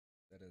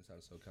didn't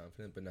sound so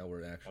confident, but now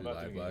we're I'm actually not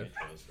live. doing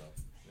intros, so,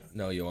 yeah.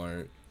 No, you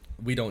aren't.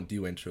 We don't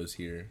do intros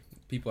here.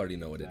 People already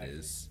know what Exactly. it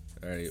is.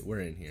 All right, we're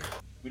in here.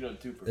 We don't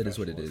do It is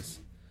what it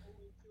professionalism.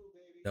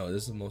 is. No,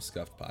 this is the most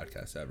scuffed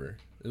podcast ever.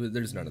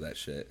 There's none of that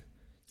shit.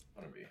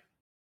 Wanna be.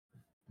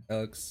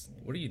 Alex,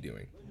 what are you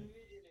doing?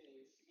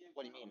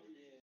 What do you mean?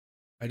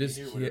 I just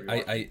hear hear,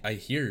 whatever you I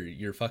hear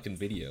your fucking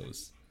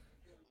videos.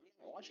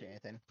 I'm not watching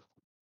anything.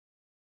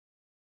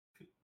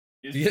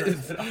 You Yeah.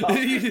 just turned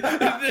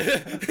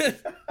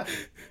it off.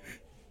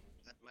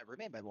 My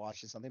roommate might be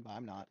watching something, but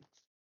I'm not.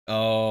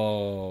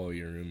 Oh,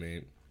 your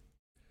roommate.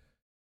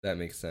 That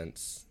makes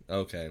sense.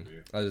 Okay.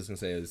 Weird. I was just gonna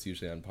say it's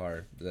usually on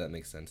par, but that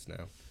makes sense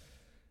now.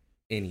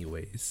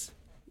 Anyways,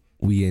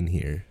 we in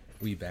here.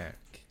 We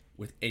back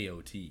with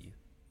AOT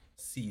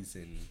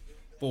Season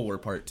 4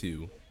 Part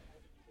 2.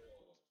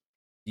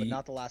 But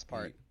not the last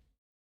part.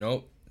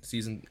 Nope.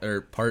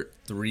 Part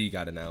 3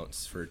 got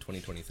announced for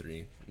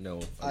 2023. No.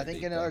 I other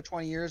think date, in though. another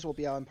 20 years we'll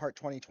be on part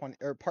 2020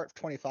 or part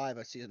 25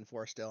 of season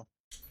 4 still.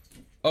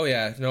 Oh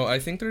yeah, no, I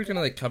think they're gonna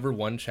like cover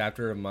one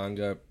chapter of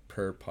manga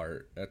per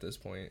part at this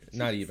point.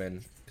 Not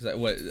even because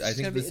I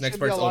think this next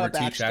part's over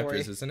 2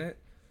 chapters, isn't it?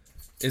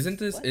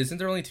 Isn't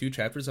there only 2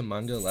 chapters of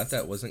manga left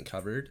that wasn't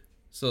covered?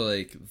 So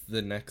like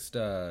the next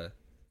or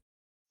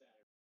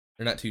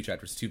not 2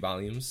 chapters, 2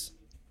 volumes.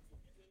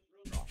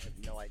 I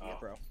have no idea,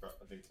 bro.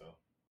 I think so.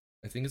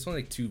 I think it's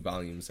only like 2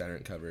 volumes that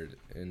aren't covered.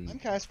 I'm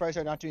And kind of surprised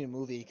they're not doing a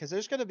movie because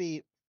there's gonna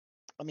be,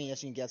 I mean,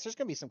 as you can guess, there's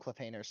gonna be some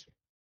cliffhangers.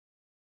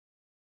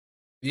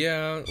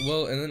 yeah,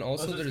 well, and then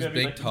also Those are there's gonna be,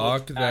 big like, the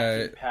talk most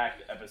that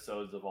action-packed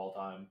episodes of all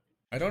time.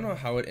 I don't know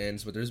how it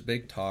ends, but there's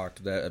big talk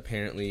that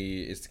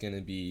apparently it's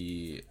gonna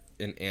be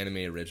an anime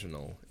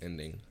original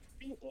ending.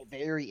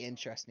 Very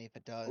interesting if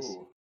it does.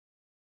 Ooh.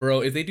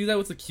 Bro, if they do that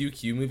with the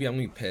QQ movie, I'm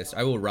gonna be pissed.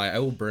 I will riot. I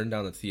will burn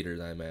down the theater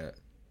that I'm at.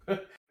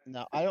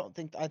 No, I don't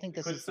think. I think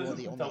this Because is one of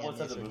the only someone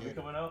said animes the they're movie doing.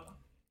 coming out?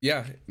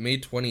 Yeah, May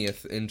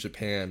 20th in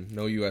Japan.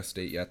 No US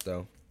date yet,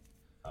 though.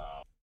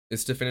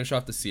 It's to finish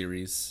off the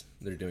series.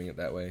 They're doing it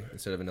that way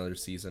instead of another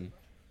season.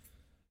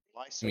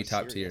 Why It's gonna be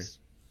top tier. serious?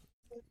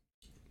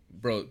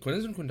 Bro,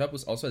 Quintus and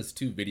Quintuples also has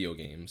 2 video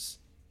games.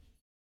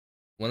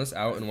 One is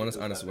out and one is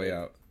on its way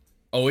out.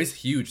 Oh, it's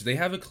huge. They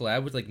have a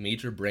collab with like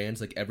major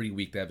brands like every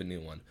week they have a new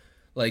one.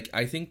 Like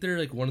I think they're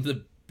like one of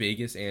the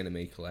biggest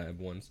anime collab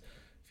ones.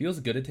 Feels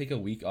good to take a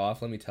week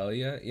off, let me tell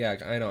you. Yeah,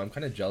 I know. I'm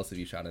kind of jealous of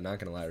you, Shada. Not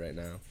gonna lie right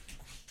now.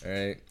 All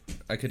right,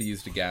 I could have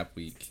used a gap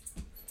week,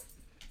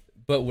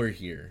 but we're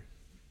here.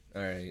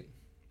 All right.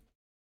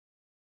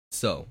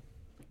 So,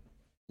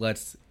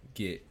 let's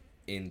get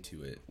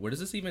into it. Where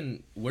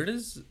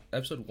does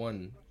episode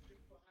 1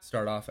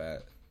 start off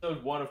at?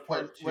 Episode 1 of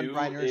part 2 When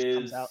Reiners is...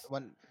 comes out,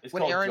 when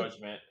called Aaron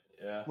Judgment.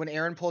 Yeah. when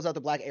Aaron pulls out the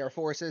Black Air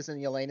Forces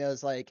and Yelena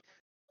is like,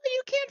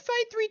 "You can't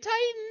fight 3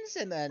 Titans,"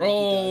 and then he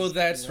Oh, does,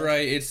 that's you know?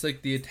 right. It's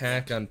like the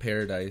attack on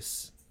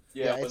Paradise.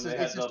 Yeah, when it's they the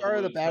had start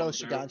of the balloons Battle of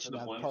come through for the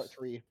Shiganshina, blimps. part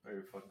 3.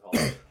 Whatever you fucking call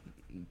it.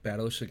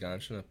 Battle of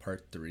Shiganshina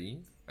Part 3?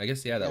 I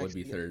guess, yeah, that Yeah, would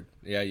be yeah. 3rd.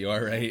 Yeah, you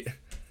are right.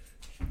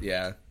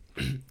 Yeah.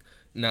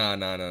 Nah.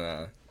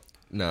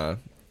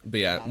 But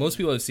yeah, most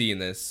people have seen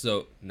this,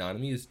 so...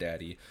 Nanami is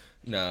daddy.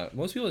 Nah,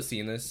 most people have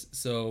seen this,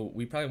 so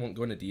we probably won't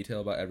go into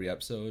detail about every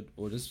episode.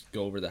 We'll just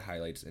go over the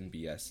highlights and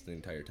BS the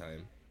entire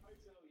time.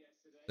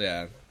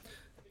 Yeah.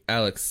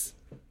 Alex,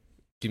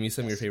 give me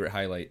some of your favorite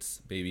highlights,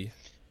 baby.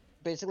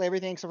 Basically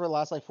everything except for the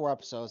last like 4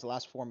 episodes. The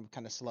last 4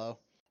 kind of slow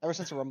ever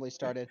since the Rumbly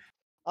started.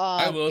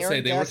 I will say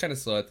Aaron they were kind of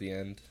slow at the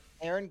end.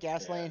 Aaron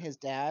gaslighting his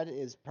dad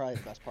is probably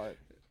the best part.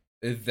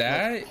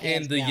 That Like,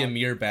 hands and the down.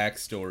 Ymir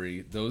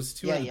backstory, those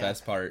two Yeah, are the yeah.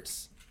 best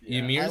parts. Yeah.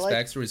 Ymir's I like-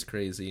 backstory is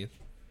crazy.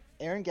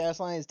 Aaron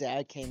gaslighting his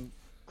dad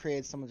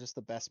created some of just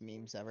the best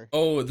memes ever.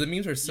 Oh, the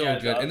memes are so Yeah,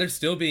 good, the- and they're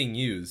still being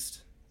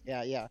used.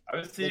 Yeah, yeah, I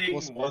was Will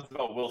seeing Smith. ones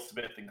about Will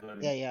Smith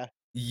including. yeah, yeah.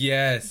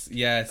 Yes.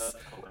 That's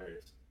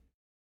hilarious.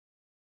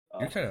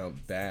 You're kind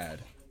of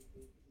bad.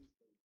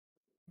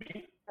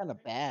 Me? Kind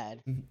of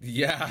bad.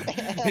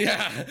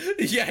 Yeah,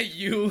 yeah,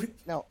 you.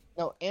 No,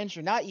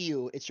 Andrew, not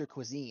you. It's your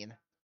cuisine.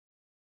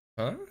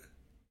 Huh?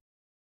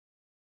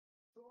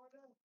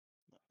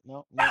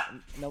 No.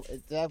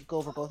 Did that go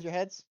over both your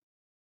heads?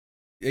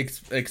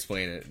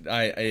 Explain it.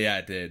 Yeah,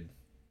 it did.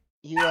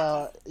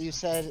 You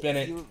said Spin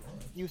it.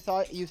 Andrew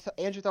thought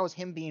it was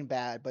him being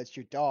bad, but it's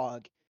your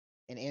dog,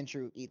 and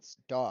Andrew eats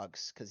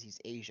dogs because he's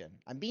Asian.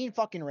 I'm being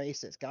fucking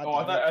racist. God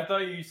Oh, damn it. I thought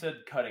you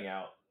said cutting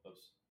out.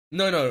 Oops.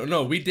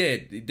 No. We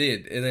did,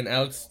 and then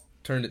Alex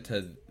turned it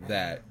to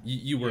that.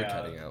 You were Yeah.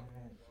 cutting out,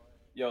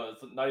 Yo,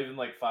 it's not even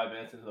like 5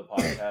 minutes into the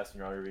podcast and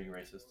you're already being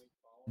racist.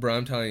 bro.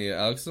 I'm telling you,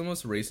 Alex is the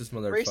most racist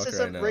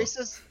motherfucker I know.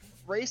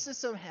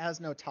 Racism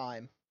has no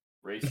time.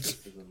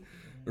 Racism.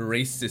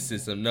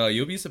 Racism. No,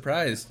 you'll be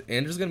surprised.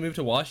 Andrew's gonna move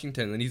to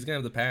Washington, and he's gonna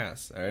have the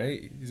pass. All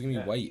right, he's gonna be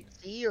Yeah. white.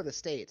 C or the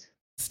state?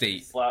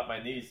 State. Slap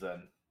my knees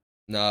then.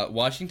 Nah,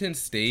 Washington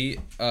State.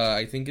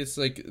 I think it's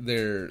like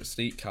their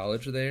state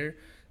college there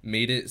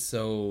made it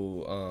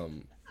so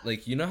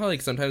like you know how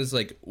like sometimes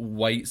like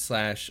white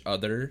 /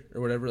 other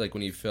or whatever like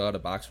when you fill out a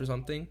box for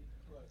something.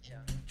 Yeah.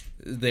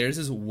 Theirs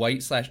is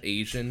white /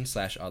 Asian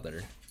 /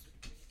 other.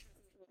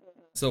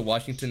 So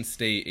Washington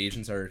State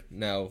Asians are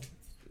now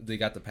they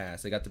got the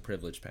pass. They got the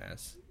privilege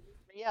pass.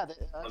 Yeah, I've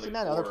Other seen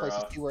that in other core,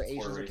 places too, where core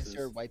Asians are races.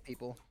 considered white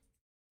people.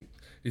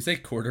 You say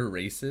quarter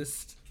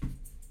racist,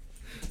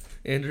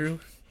 Andrew?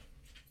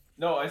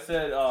 No, I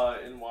said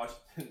in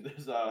Washington,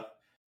 there's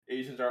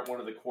Asians aren't one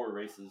of the core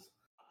races.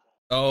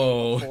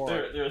 Oh,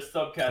 Core. They're a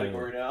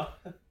subcategory now.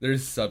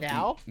 there's sub.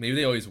 Now? Maybe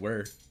they always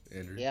were,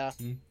 Andrew. Yeah.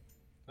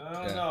 I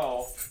don't Yeah.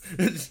 know.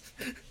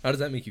 How does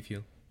that make you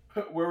feel?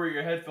 Where were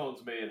your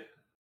headphones made?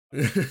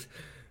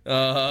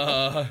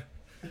 uh,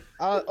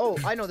 Oh,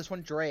 I know this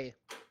one, Dre.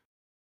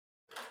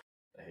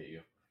 I hate you.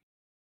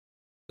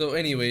 so,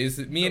 anyways,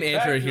 me and So Andrew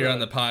are back to here it. on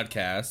the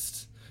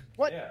podcast.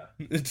 What? Yeah.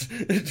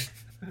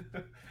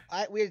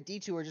 We had a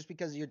detour just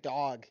because of your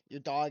dog. Your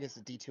dog is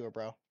a detour,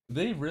 bro.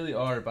 They really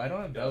are, but I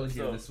don't have Bella Yeah,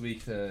 here so- this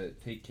week to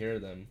take care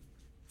of them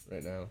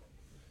right now.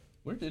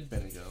 Where did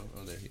Benny go?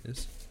 Oh, there he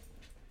is.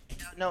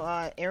 No,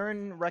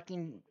 Aaron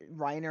wrecking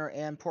Reiner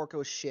and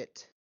Porco's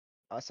shit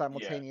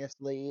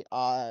simultaneously.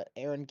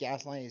 Aaron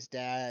gaslighting his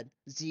dad.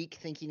 Zeke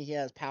thinking he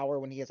has power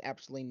when he has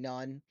absolutely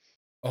none.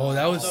 Oh,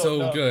 that was So, so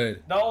no.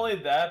 good. Not only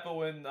that, but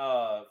when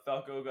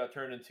Falco got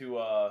turned into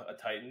a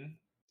Titan,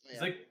 he's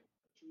Yeah. like,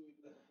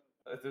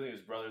 I think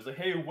his brother. He's like,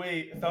 "Hey,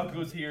 wait,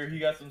 Falco's here. He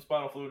got some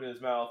spinal fluid in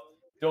his mouth.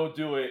 Don't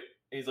do it."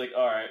 And he's like,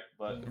 "All right,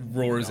 but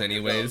Roars here it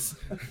anyways.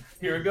 goes.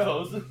 Here it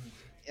goes."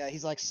 Yeah,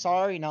 he's like,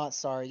 sorry, not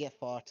sorry, get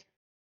fucked.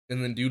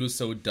 And then dude was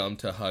so dumb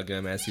to hug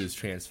him as he was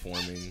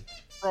transforming.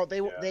 Bro, they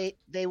Yeah. would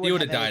He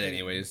would have have died anything-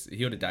 anyways.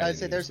 He would have died I'd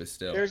say anyways, but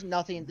still. There's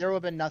nothing. There would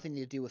have been nothing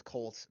to do with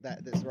Colt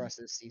this rest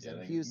of the season.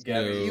 Yeah, he was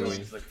Gabby No. he was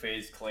joins like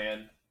FaZe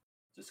clan.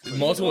 Just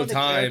Multiple one of the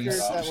times. characters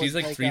that She's was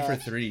like like, 3 for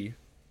 3.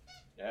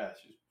 Yeah,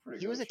 she's pretty.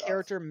 he good was a with shots.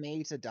 character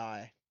made to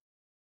die.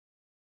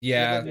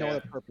 Yeah. He had no Yeah.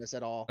 other purpose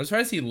at all. I'm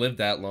surprised he lived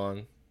that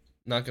long.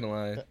 Not gonna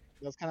lie.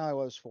 That's kind of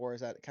what it was for.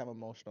 Is that kind of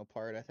emotional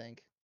part? I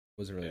think.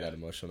 Wasn't really Yeah. that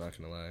emotional, not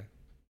gonna lie.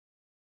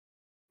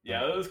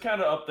 Yeah, it was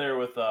kind of up there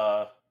with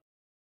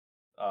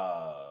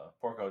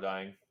Porco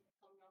dying.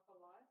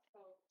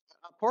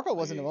 Porco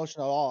wasn't Like-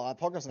 emotional at all.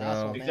 Porco's an No.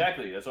 asshole, man.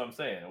 Exactly, that's what I'm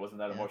saying. It wasn't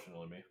that Yeah.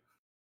 emotional to me.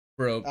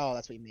 Bro, Oh,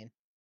 that's what you mean.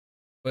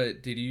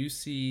 but did you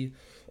see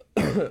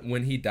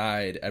when he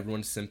died,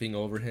 everyone simping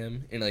over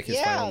him in like his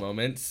Yeah. final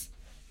moments?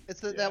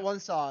 It's Yeah. that one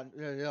song.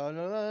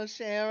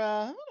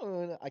 Shara.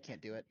 I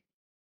can't do it.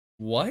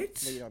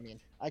 What? No, you know what I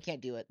mean. I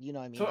can't do it. You know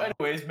what I mean. So, though.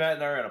 anyways, Matt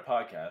and I are on a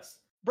podcast.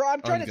 Bro,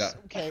 I'm trying to. God.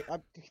 Okay,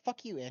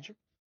 fuck you, Andrew.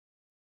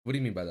 What do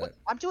you mean by that? What?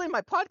 I'm doing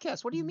my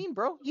podcast. What do you mean,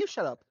 bro? You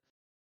shut up,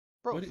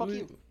 bro. What do- fuck what do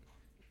you.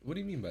 What do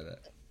you mean by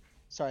that?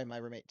 Sorry, my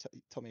roommate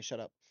told me to shut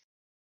up.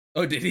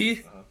 Oh, did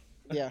he?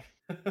 Yeah.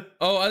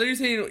 Oh, I thought you were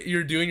saying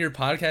you're doing your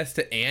podcast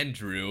to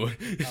Andrew.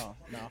 Oh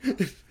no.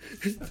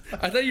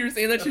 I thought you were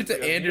saying that shit to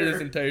I'm Andrew this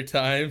here. entire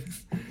time.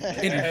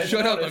 Andrew, Yeah,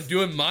 shut up! I'm noticed.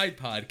 doing my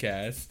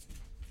podcast.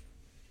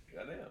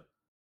 Goddamn.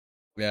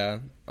 Yeah,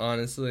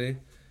 honestly.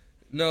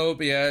 No,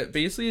 but yeah,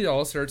 basically it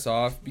all starts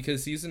off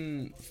because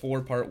season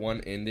 4 part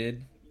 1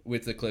 ended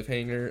with the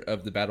cliffhanger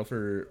of the Battle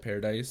for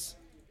Paradise,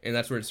 and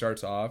that's where it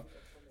starts off.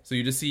 So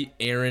you just see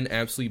Aaron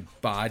absolutely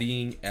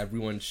bodying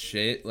everyone's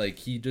shit. Like,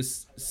 he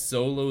just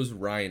solos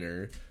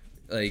Reiner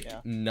like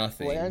Yeah.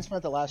 nothing. Well, Aaron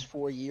spent the last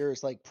 4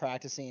 years like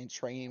practicing and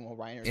training while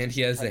Reiner. And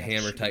he has the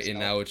Hammer Titan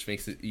now, which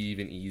makes it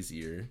even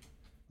easier.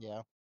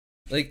 Yeah.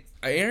 Like,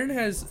 Aaron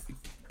has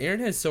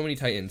so many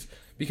Titans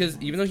because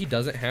even though he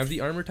doesn't have the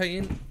Armor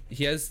Titan,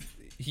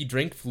 he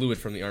drank fluid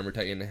from the Armor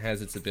Titan and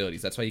has its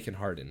abilities. That's why he can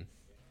harden.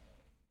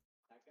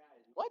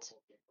 What?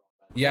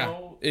 Yeah.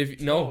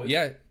 No,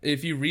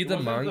 If you read It the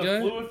wasn't manga, the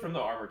fluid from the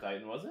Armor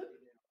Titan, was it?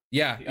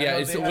 yeah, I know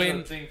it's they had when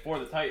a thing for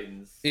the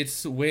Titans.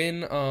 it's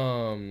when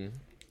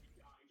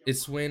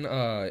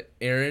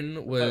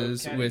Aaron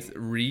was Kenny. with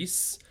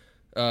Reese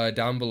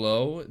down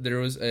below. There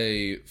was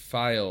a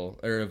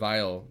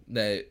vial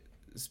that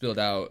spilled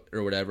out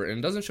or whatever, and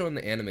it doesn't show in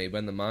the anime, but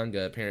in the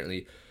manga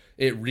apparently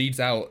it reads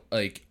out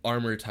like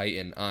Armor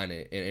Titan on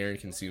it, and Aaron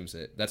consumes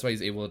it. That's why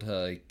he's able to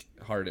like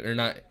harden, or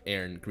not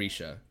Aaron,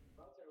 Grisha.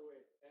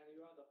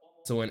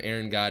 So when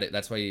Aaron got it,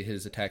 that's why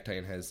his Attack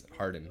Titan has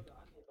hardened.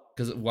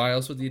 Because why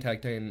else would the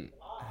Attack Titan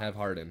have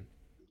hardened?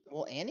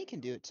 Well, Annie can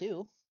do it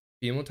too.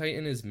 Female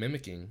Titan is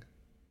mimicking.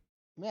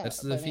 Yeah. That's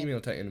the but I mean,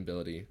 female Titan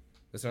ability.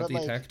 That's not but, the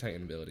like- Attack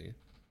Titan ability.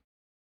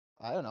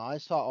 I don't know. I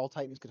saw all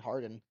Titans could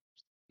harden.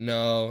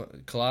 No,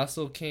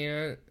 Colossal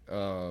can't.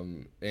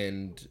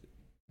 And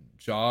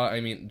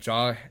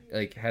Jaw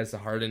like has the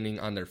hardening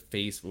on their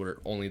face where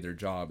only their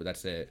jaw, but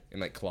that's it.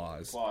 And like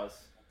claws. Claws.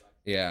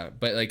 Yeah,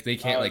 but like they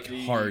can't like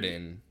the-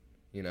 harden.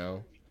 You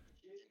know,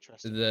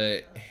 Interesting.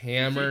 the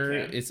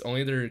hammer. can. It's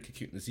only their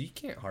Zeke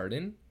can't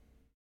harden.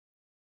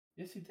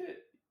 Yes, he did.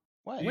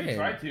 What? He When?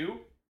 tried to.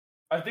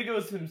 I think it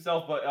was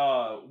himself,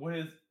 but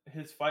when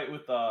his fight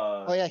with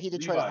Oh yeah, he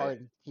did try to Levi,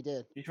 harden. He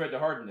did. He tried to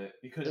harden it.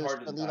 He couldn't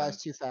harden But it. in Levi's time.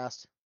 too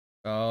fast.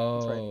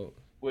 Oh,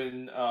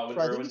 When So I think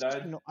Erwin it's just,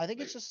 died. I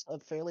think it's just a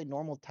fairly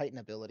normal Titan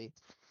ability.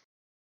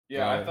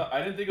 Yeah, Oh.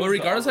 I didn't think. It well, was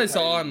the regardless, I Armor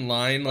saw Titan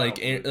online like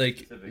spinal fluid like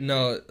specifically.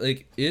 no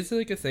like it's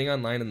like a thing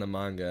online in the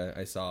manga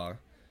I saw.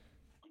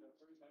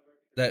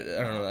 That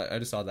I don't know. I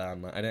just saw that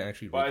online. I didn't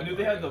actually read But I the knew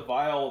they had the manga.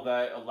 vial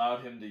that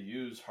allowed him to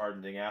use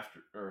hardening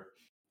after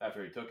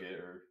he took it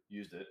or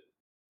used it.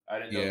 I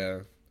didn't know. Yeah,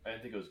 I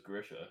didn't think it was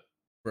Grisha.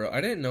 bro. I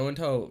didn't know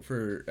until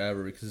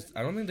forever because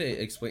I don't think they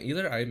explain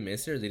either. I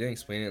missed it or they didn't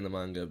explain it in the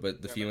manga.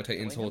 But the They're female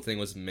Titan's killing whole him? thing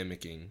was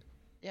mimicking.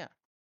 Yeah.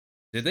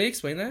 Did they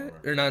explain that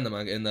Remember. or not in the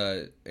manga? In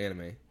the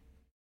anime?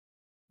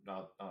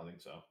 No, I don't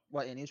think so.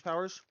 What Age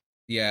powers?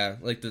 Yeah,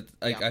 like Yeah.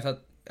 I thought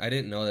I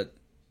didn't know that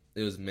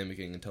it was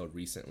mimicking until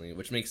recently,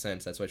 which makes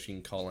sense. That's why she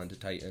can call onto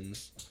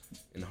Titans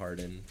and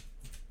harden.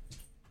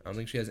 I don't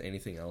think she has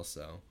anything else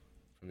though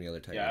from the other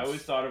Titans. Yeah, I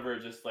always thought of her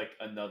just like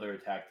another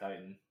Attack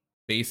Titan.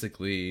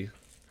 Basically.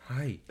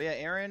 Hi. But yeah,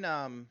 Aaron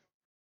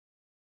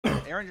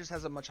Aaron just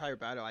has a much higher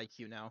battle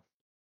IQ now.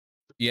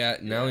 Yeah,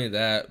 not Yeah. only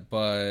that,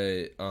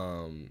 but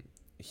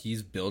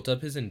he's built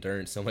up his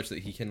endurance so much that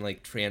he can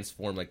like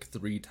transform like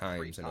 3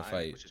 times in a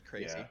fight. Which is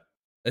crazy. Yeah.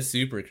 That's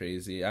super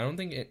crazy. I don't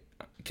think it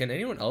can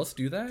anyone else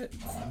do that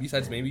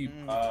besides maybe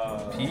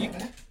Peak?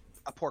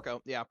 A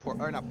Porco, yeah,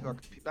 or not Porco.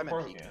 I meant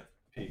Porco Peak. can.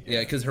 Peak, Yeah,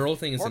 because her whole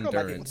thing is Porco might be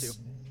able endurance.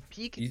 to.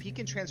 Peak He's-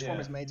 can transform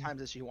Yeah. as many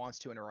times as she wants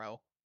to in a row.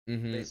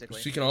 Mhm.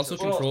 Basically. She can also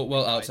So- control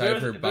well outside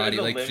of her There's body.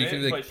 a Like she can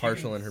limit, be but like she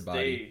partial can in her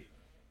body. stay-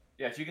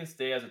 Yeah, she can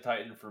stay as a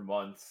Titan for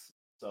months.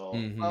 So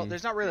Mhm. Well,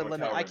 there's not really a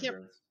pretty much limit. how I her can't.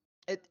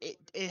 endurance-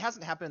 It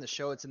hasn't happened in the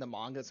show. It's in the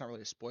manga. It's not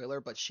really a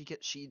spoiler, but she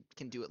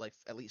can do it like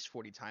at least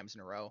 40 times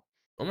in a row.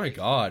 Oh my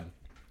god.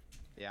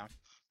 Yeah.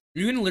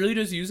 You can literally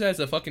just use that as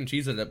a fucking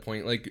cheese at that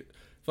point. Like,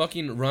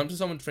 fucking run up to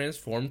someone,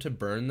 transform to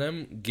burn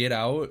them, get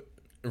out,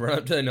 run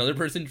up to another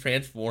person,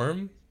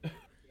 transform.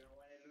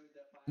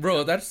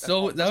 Bro, that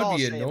all would be I'll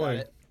say about annoying.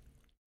 it.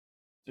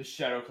 Just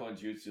Shadow Clone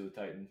Jutsu the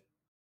Titan.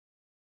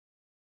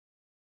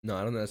 No,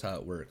 I don't think that's how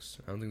it works.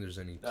 I don't think there's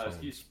any No, just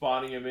clones. keep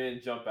spawning him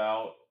in, jump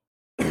out.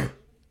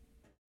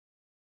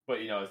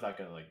 But you know, it's not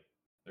gonna like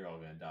they're all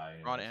gonna die.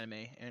 We're on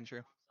anyways. anime,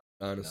 Andrew.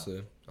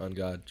 Honestly, on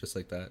God, just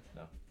like that.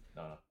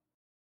 No.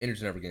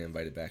 Andrew's never getting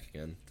invited back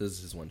again. This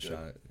is his one Good.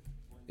 shot.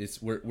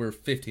 We're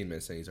 15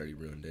 minutes and he's already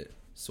ruined it,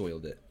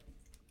 soiled it.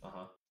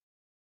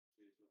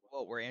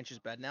 Well, we're Andrew's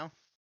bed now.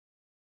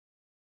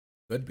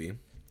 Could be.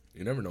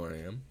 You never know where I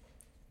am.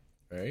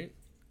 Alright?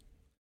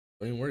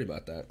 Don't even worry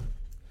about that.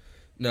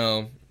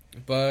 No,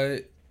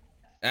 but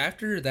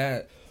after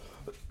that,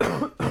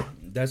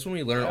 that's when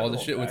we learn Yeah, all the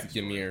little shit with backstory.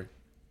 Ymir.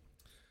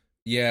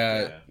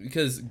 Yeah, Yeah.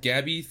 because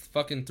Gabby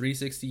fucking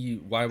 360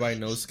 YY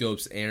no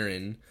scopes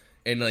Aaron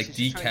and like She's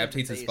just trying to get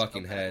decapitates his the face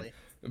fucking so head. badly.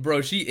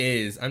 Bro, she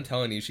is. I'm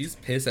telling you, she's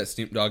pissed that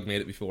Snoop Dogg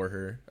made it before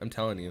her. I'm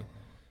telling you.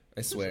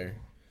 I swear.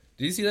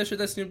 Did you see that shit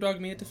that Snoop Dogg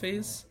made to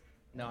FaZe?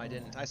 No, I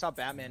didn't. I saw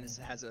Batman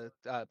has a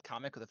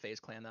comic with a FaZe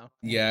clan though.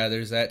 Yeah,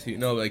 there's that too.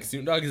 No, like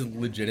Snoop Dogg is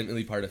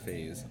legitimately part of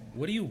FaZe.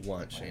 What do you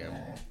want, Sham?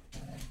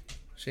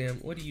 Sham,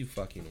 what do you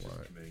fucking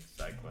want? Committing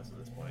side quests at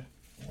this point.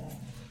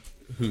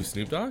 Who,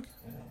 Snoop Dogg?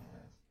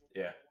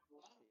 Yeah.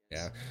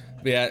 Yeah.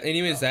 But yeah,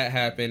 anyways, that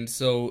happened.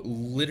 So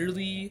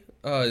literally,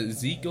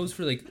 Zeke goes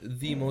for like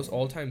the most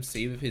all-time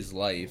save of his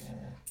life,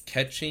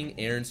 catching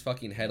Aaron's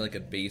fucking head like a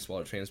base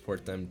while it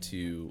transports them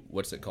to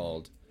what's it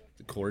called?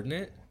 The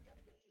coordinate?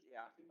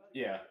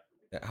 Yeah.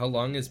 How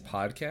long is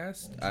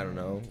podcast? I don't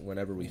know.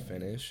 Whenever we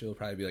finish, it'll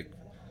probably be like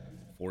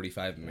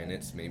 45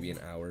 minutes, maybe an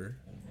hour.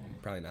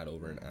 Probably not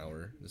over an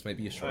hour. This might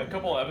be a short A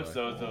couple one, by the way.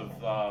 episodes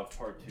of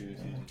part 2,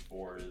 season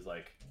 4 is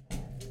like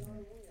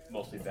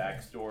mostly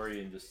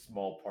backstory and just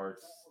small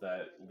parts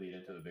that lead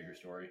into the bigger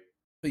story.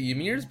 But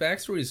Ymir's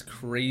backstory is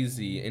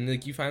crazy, and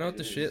like you find out It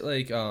the is. shit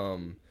like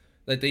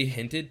that they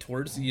hinted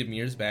towards the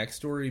Ymir's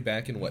backstory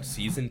back in what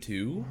season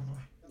 2.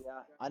 Yeah.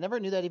 I never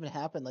knew that even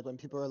happened. Like when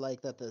people were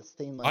like that the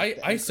thing. Like,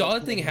 I saw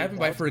the thing happen,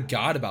 but I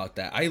forgot about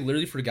that. I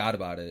literally forgot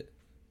about it.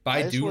 But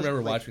I just do wasn't,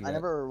 remember like, watching I that.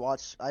 never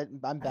watched.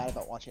 I'm bad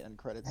about watching end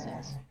credit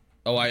scenes.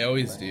 Oh, I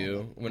always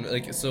do.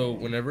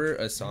 Whenever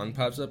a song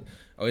pops up,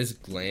 I always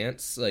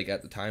glance like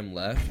at the time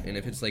left, and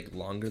if it's like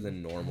longer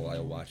than normal,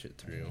 I'll watch it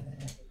through.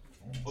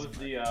 What was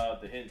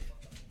the hint?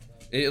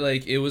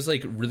 It was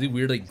like really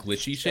weird, like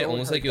glitchy shit, Showed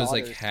almost her like it was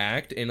like daughters.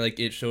 hacked, and like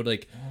it showed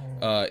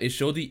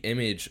the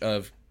image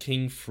of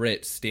King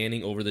Fritz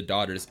standing over the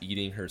daughters,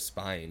 eating her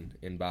spine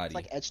and body. It's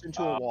like etched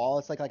into a wall.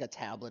 It's like a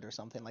tablet or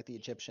something, like the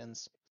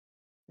Egyptians.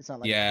 It's not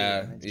like a yeah,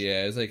 clear image.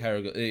 yeah, it's like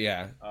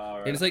yeah. Right.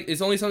 And it's like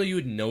it's only something you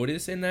would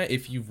notice in that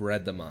if you've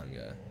read the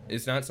manga.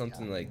 It's not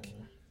something like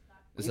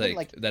it's Even,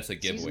 like that's a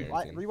giveaway. Season,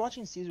 or anything.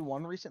 rewatching season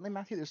 1 recently,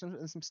 Matthew. There's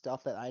some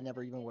stuff that I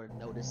never even would have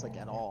noticed like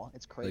at all.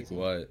 It's Like crazy.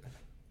 what?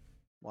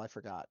 Well, I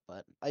forgot,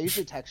 but I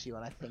usually text you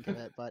when I think of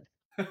it. But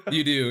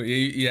You do,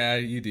 yeah,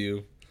 you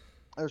do.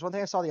 there's one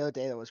thing I saw the other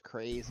day that was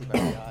crazy, but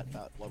I forgot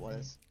about what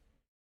was.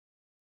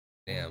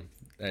 Damn,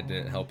 that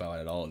didn't help out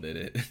at all, did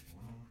it?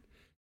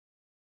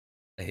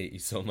 I hate you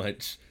so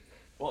much.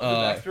 Well, the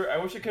backstory, I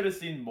wish I could have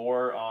seen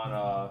more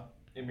on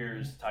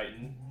Ymir's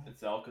Titan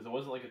itself because it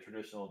wasn't like a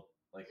traditional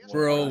like.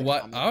 Bro, Like,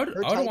 what I would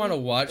her want to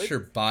Titan- watch her-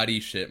 her body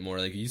shit more.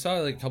 Like you saw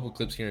like a couple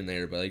clips here and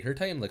there, but like her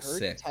Titan looks Her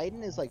sick.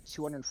 Titan is like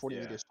 240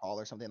 Yeah. meters tall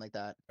or something like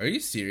that. Are you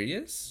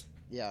serious?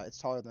 Yeah, it's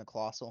taller than the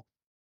Colossal.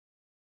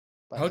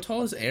 By, How like,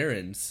 tall is something.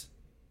 Aaron's?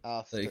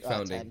 Like,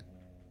 founding. 10.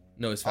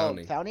 No, it's Oh,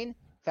 founding.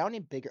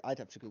 founding bigger. I'd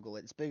have to Google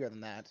it. It's bigger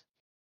than that.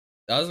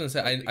 I was gonna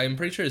say I'm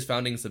pretty sure his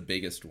founding's the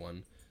biggest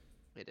one.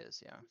 It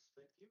is, yeah.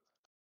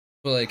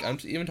 But like I'm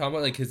even talking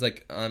about like his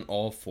like on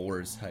all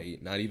fours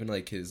height, not even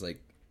like his like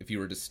if you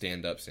were to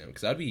stand up, Sam,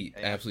 because that'd be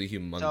Yeah. absolutely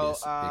humongous if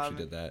she So,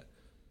 did that.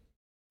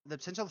 The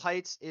potential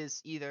heights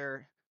is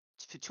either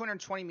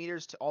 220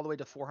 meters to all the way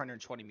to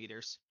 420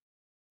 meters,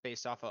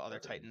 based off of other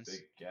That's a Titans.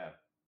 big gap.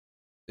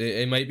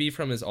 It might be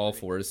from his all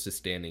fours to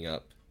standing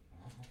up.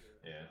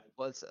 Yeah.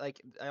 Well, it's like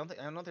I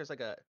don't know if there's like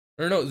a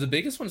Or no, the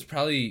biggest one's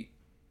probably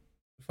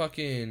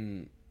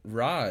fucking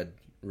Rod,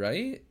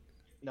 right?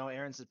 no.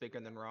 Aaron's is bigger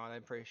than Ron.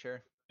 I'm pretty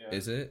sure. Yeah.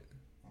 Is it?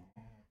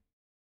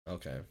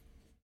 Okay.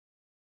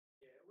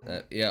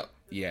 Yeah,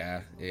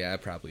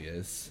 it probably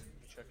is.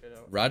 Check it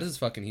out. Rod is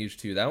fucking huge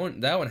too. That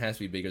one has to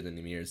be bigger than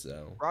Ymir's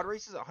though. Rod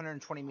Race is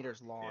 120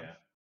 meters long. Yeah.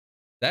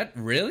 That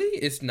really?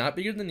 It's not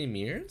bigger than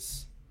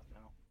Ymir's?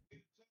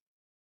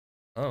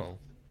 No. Oh.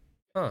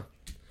 Huh.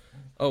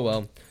 Oh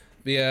well.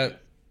 But yeah,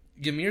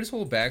 Ymir's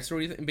whole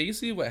backstory,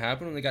 basically what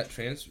happened when they got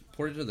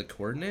transported to the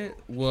coordinate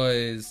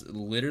was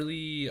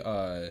literally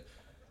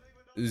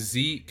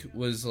Zeke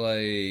was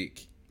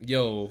like,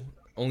 yo,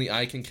 only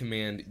I can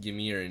command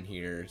Ymir in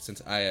here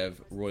since I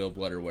have royal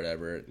blood or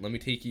whatever. Let me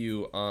take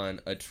you on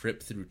a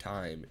trip through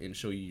time and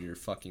show you your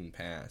fucking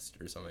past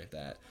or something like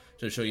that.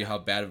 To show you how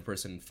bad of a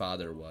person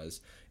father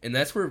was. And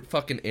that's where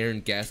fucking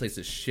Eren gaslights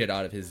the shit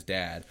out of his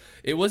dad.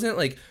 It wasn't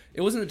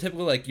the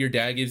typical like your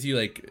dad gives you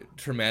like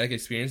traumatic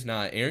experience.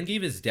 Nah, Eren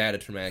gave his dad a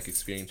traumatic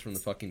experience from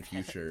the fucking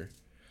future.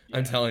 Yeah.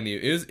 I'm telling you,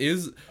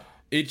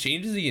 it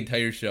changes the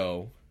entire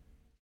show.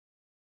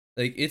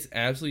 Like it's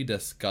absolutely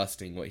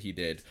disgusting what he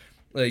did.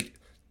 Like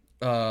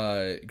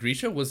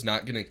Grisha was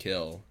not gonna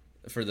kill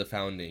for the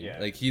founding. Yeah.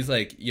 Like he's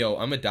like, yo,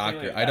 I'm a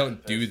doctor. I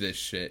don't do this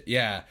shit.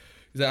 Yeah.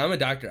 He's like, I'm a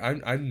doctor.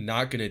 I'm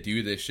not gonna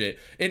do this shit.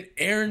 And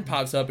Eren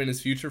pops up in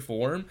his future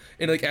form,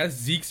 and like as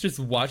Zeke's just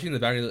watching in the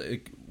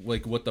background,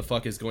 like what the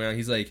fuck is going on?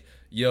 He's like,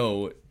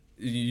 yo,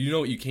 you know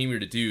what you came here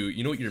to do.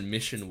 You know what your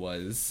mission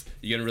was.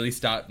 You're gonna really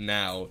stop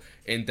now,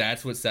 and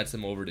that's what sets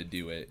him over to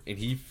do it. And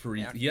he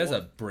has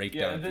a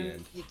breakdown at the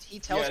end. He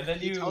tells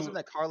him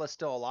that Carla's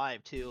still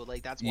alive too.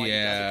 Like that's why he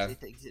does it. He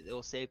thinks it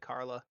will save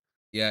Carla.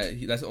 Yeah,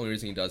 that's the only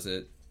reason he does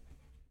it.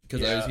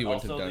 Because otherwise he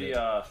wouldn't have done it.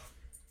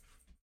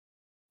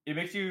 It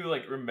makes you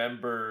like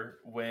remember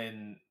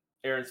when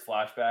Eren's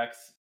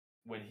flashbacks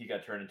when he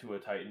got turned into a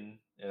Titan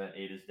and then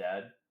ate his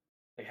dad,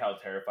 like how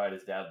terrified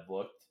his dad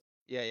looked.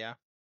 Yeah.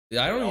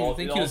 Yeah, I don't even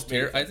think he was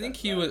terrified.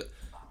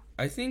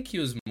 I think he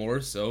was more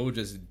so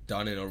just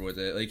done and over with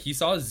it. Like he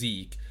saw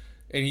Zeke,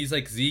 and he's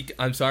like, Zeke,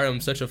 I'm sorry,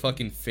 I'm such a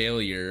fucking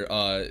failure.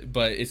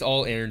 But it's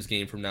all Eren's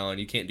game from now on.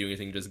 You can't do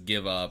anything. Just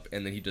give up.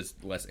 And then he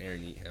just lets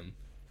Eren eat him.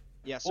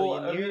 Yeah. So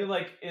I mean,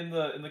 like in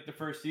the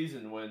first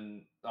season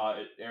when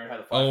Eren had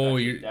a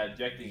flashback, his dad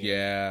injecting him.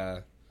 Yeah.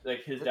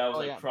 Like his dad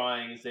was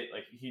crying and say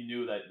like he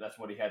knew that's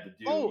what he had to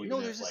do. Oh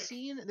no, there's a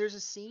scene. There's a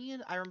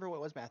scene. I remember what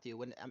it was, Matthew,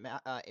 when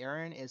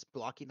Eren is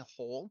blocking the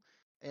hole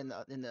in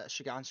the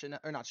Shigansha,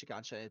 or not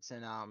Shigansha. It's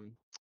in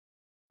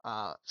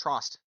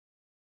Trost.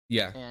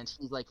 Yeah. And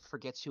he like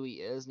forgets who he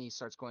is, and he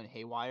starts going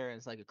haywire, and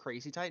it's like a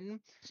crazy Titan.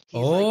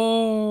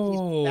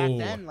 Back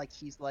then, like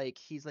he's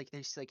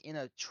in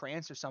a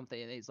trance or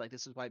something, and he's like,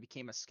 this is why I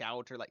became a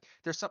scout, or like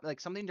there's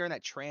something during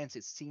that trance.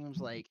 It seems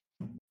like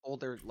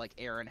older like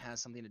Eren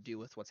has something to do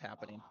with what's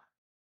happening.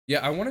 Yeah,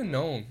 I want to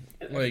know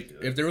like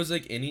if there was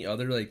like any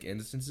other like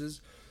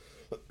instances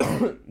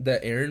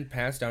that Eren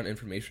passed down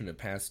information to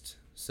past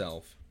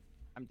self.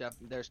 I'm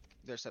definitely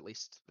there's at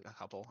least a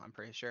couple. I'm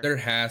pretty sure there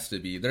has to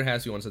be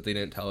ones that they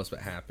didn't tell us what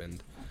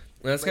happened.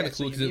 And that's kind of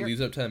cool because it leads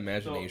up to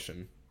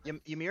imagination. So,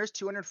 Ymir's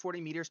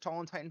 240 meters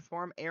tall in Titan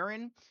form.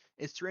 Eren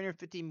is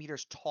 350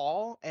 meters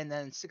tall and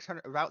then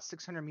about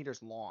 600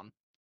 meters long.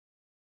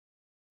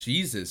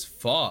 Jesus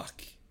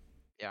fuck.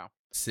 Yeah.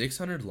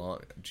 600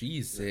 long.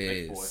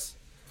 Jesus.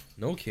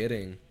 No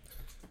kidding.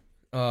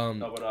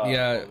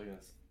 Yeah.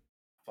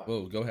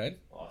 Whoa, go ahead.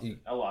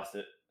 I lost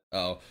it.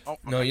 Oh.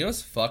 No, you know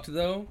what's fucked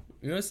though?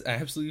 You know what's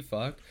absolutely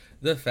fucked?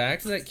 The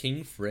fact that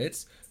King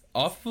Fritz,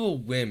 off of a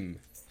whim,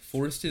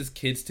 forced his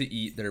kids to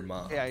eat their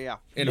mom. Yeah.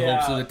 In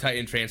hopes of the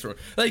Titan transfer.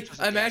 Like,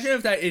 imagine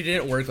if it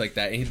didn't work like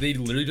that, and they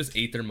literally just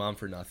ate their mom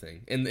for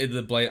nothing, and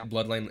the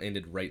bloodline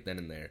ended right then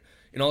and there.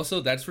 And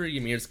also, that's where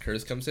Ymir's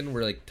curse comes in,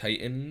 where like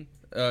Titan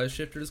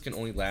shifters can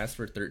only last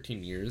for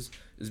 13 years,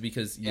 is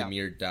because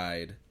Ymir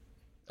died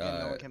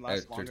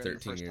after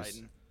 13 years.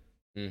 Titan.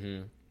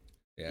 Mm-hmm.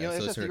 Yeah, you know,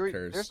 so it's her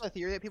curse. There's a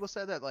theory that people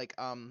said that like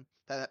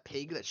that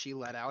pig that she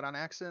let out on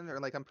accident or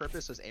like on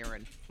purpose was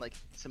Eren, like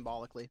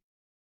symbolically.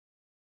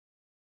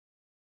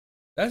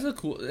 That's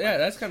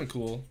that's kind of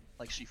cool.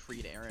 Like she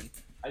freed Eren.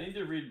 I need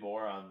to read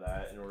more on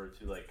that in order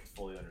to like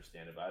fully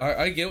understand it.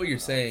 I get what you're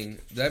saying.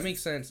 That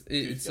makes sense.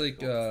 It's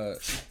like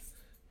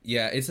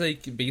yeah, it's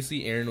like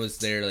basically Eren was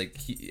there. Like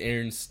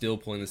Eren's still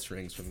pulling the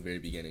strings from the very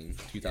beginning,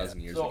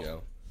 2,000 years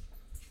ago.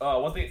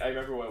 One thing I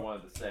remember what I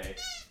wanted to say.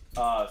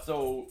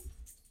 So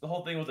the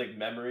whole thing was like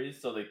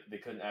memories, so they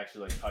couldn't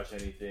actually like touch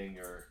anything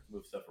or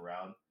move stuff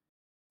around.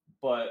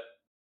 But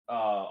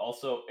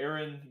Also,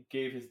 Eren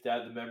gave his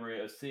dad the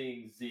memory of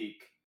seeing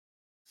Zeke.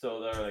 So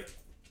they're like,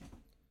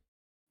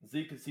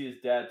 Zeke could see his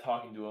dad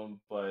talking to him,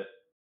 but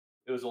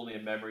it was only a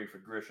memory for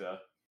Grisha.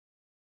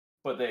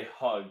 But they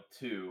hugged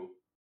too.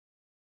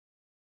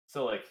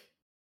 So like,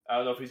 I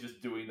don't know if he's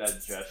just doing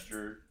that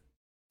gesture.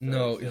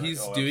 No, say, like,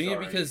 he's "Oh, I'm doing it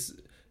sorry."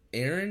 because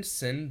Aaron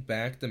sent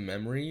back the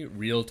memory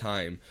real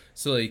time.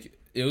 So like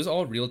it was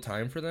all real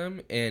time for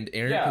them, and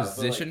Aaron Yeah, but,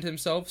 positioned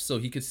himself so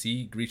he could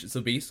see Grisha. So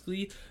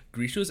basically,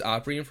 Grisha was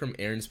operating from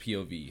Aaron's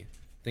POV.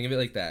 Think of it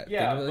like that.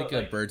 Yeah, Think of it but, like a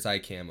like- bird's eye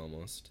cam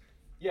almost.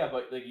 Yeah,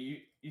 but like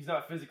he's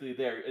not physically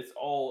there. It's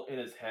all in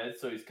his head,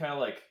 so he's kind of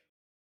like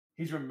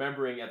he's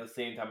remembering at the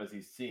same time as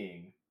he's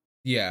seeing.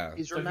 Yeah.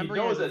 He's So he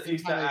remembering knows at the that same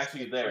he's time not as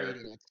actually Zeke there.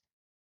 created it.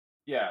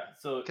 Yeah,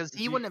 so Because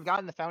he Zeke- wouldn't have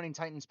gotten the Founding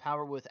Titans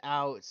power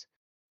without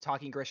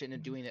talking Grisha into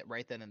doing it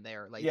right then and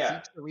there. Like Yeah.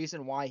 Zeke's the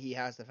reason why he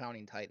has the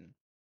Founding Titan.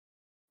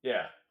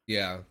 Yeah.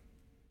 Yeah.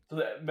 So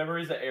the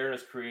memories that Aaron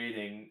is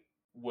creating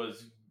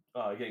was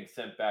getting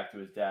sent back to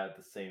his dad at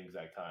the same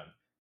exact time.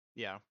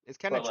 Yeah, it's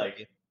kind of But like,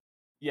 tricky.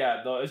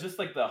 yeah, no, it's just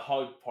like the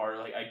hug part.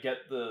 Like, I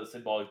get the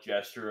symbolic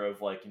gesture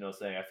of like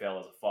saying I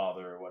failed as a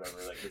father or whatever.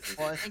 Like, this is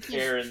Well, I think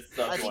Aaron's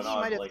stuff I think going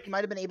on. Like, he might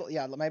have been able.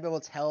 Yeah, might be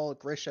able to tell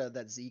Grisha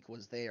that Zeke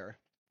was there.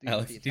 doing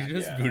Alex, the did you attack.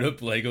 just Yeah. boot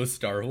up Lego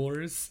Star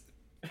Wars?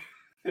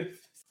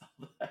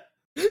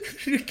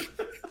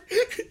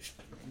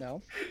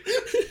 No.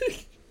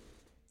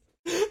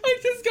 I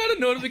just got a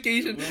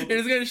notification and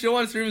it's gonna show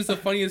on stream as the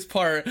funniest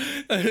part.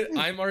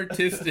 I'm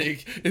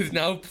Artistic is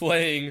now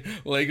playing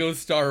Lego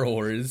Star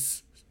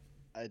Wars.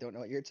 I don't know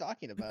what you're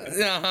talking about.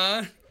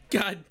 Uh-huh.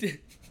 God damn.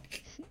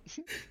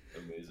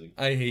 amazing.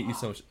 I hate you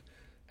so much.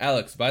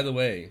 Alex, by the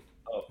way,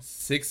 Oh.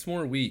 6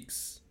 more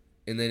weeks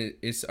and then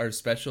it's our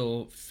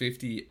special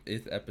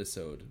 50th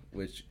episode,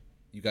 which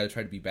you gotta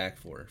try to be back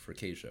for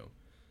K-Show.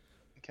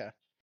 Okay.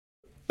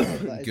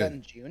 Is that Good.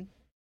 in June?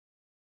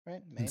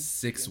 Right? May? In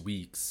 6 June?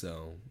 weeks,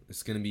 so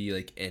it's gonna be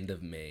like end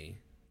of May.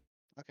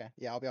 Okay.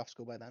 Yeah, I'll be off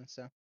school by then.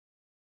 So.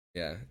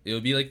 Yeah, it'll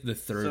be like the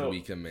third So-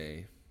 week of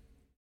May.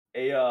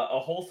 A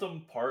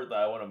wholesome part that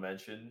I want to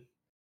mention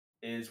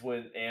is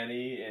when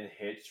Annie and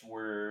Hitch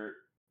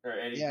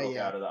Annie Yeah, broke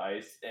yeah. out of the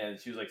ice and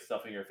she was like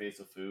stuffing her face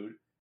with food,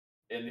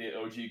 and the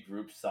OG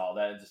group saw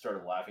that and just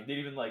started laughing. They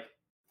didn't even like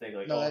think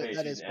like, No, oh, that, hey,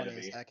 that she's is an funny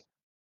enemy. as heck.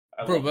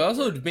 I Bro, love but that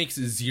also part. it makes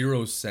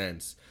 0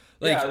 sense.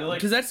 Like, Yeah, they're like-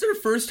 because that's their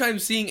first time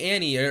seeing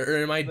Annie, or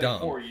am I Like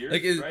dumb? 4 years,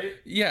 like, right?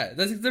 Yeah,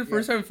 that's like their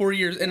first time in 4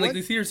 years, and like What?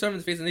 they see her son in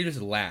the face and they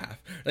just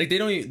laugh. Like they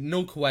don't even,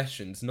 no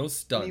questions, no I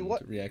stunned mean,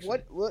 what reaction.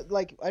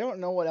 like I don't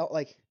know what else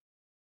like,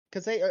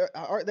 because they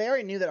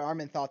already knew that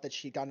Armin thought that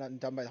she got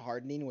done by the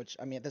hardening. Which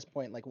I mean, at this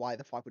point, like, why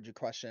the fuck would you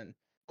question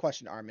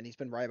Armin? He's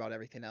been right about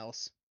everything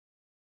else.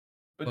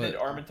 But But- did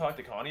Armin talk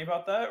to Connie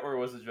about that, or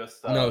was it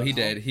just No, he no.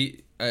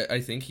 did.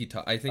 I think he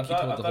I think he I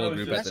told the thought whole it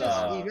was group at just, the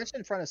time. He mentioned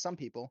in front of some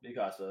people.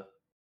 Mikasa,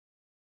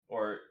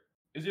 or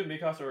is it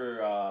Mikasa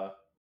or?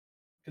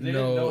 Because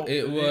No, it they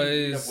didn't meet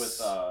up was- with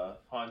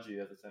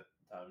Hanji at the same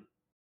time.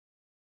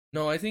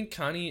 No, I think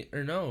Connie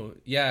or no,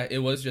 yeah, it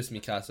was just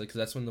Mikasa because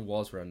that's when the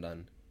walls were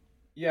undone.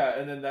 Yeah,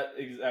 and then that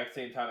exact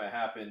same time it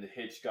happened,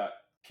 Hitch got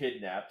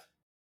kidnapped,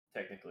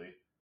 technically.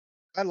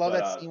 I love But,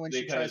 that scene when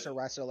they she tries kinda- to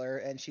wrestle her,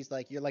 and she's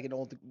like, "You're like an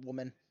old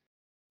woman."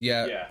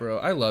 Yeah, Yeah. bro,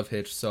 I love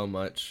Hitch so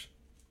much.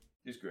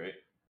 She's great.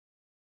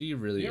 She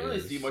really You didn't really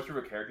is. see much of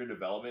her character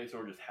development; it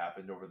sort of just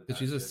happened over the time. Because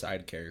she's a too.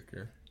 side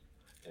character.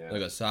 Yeah.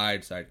 Like a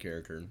side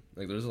character.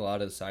 Like there's a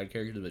lot of side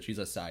characters, but she's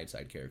a side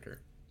character.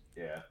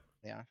 Yeah.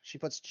 Yeah, she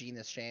puts Jean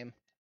to shame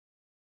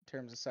in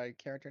terms of side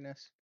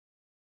characterness.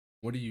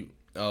 What do you?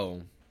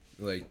 Oh,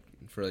 like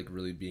for like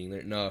really being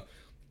there? No,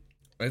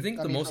 I think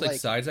I the mean, most for,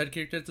 like like- side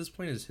character at this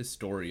point is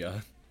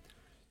Historia.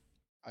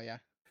 Oh yeah,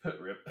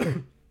 Rip.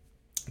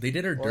 They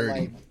did her or dirty.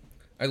 like,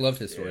 I loved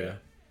Historia.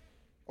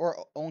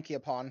 or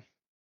Onkyapon.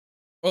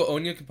 Oh,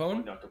 Onya Capone,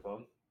 Onya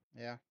Capone.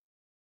 Yeah,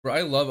 bro,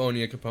 I love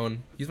Onya Capone.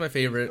 He's my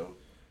favorite. So,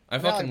 I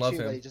mean, fucking like love too,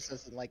 But him. he just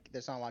doesn't like.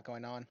 There's not a lot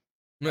going on.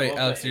 Wait, love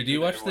the Alex, did hatred you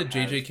that watch the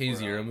everyone has JJK for,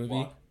 Zero movie?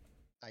 Flock.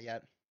 Not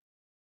yet.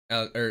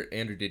 Or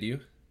Andrew, did you?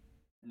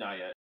 Not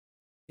yet.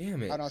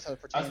 Damn I it! don't know if it I was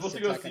pertains supposed to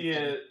to go Attack on see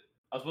Titan. it.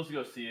 I was supposed to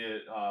go see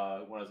it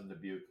when I was in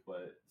Dubuque,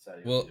 but decided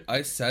to go Well, see it.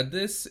 I said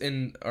this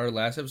in our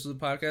last episode of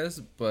the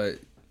podcast, but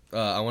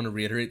I want to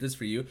reiterate this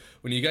for you.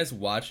 When you guys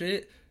watch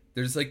it,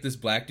 there's like this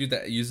black dude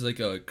that uses like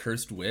a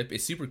cursed whip.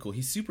 It's super cool.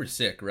 He's super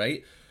sick,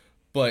 right?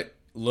 But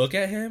look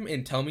at him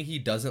and tell me he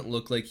doesn't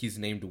look like he's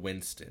named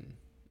Winston.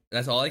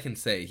 That's all I can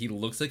say. He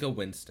looks like a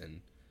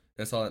Winston.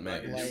 That's all that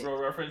Like a matters. New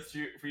Girl reference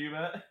for you,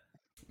 Matt?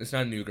 It's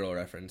not a New Girl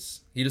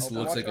reference. He just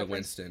looks Overwatch like a reference?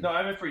 Winston. No,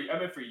 I meant for you. Is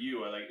that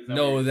what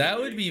No, you're that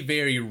would saying? be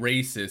very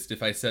racist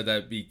if I said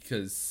that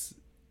because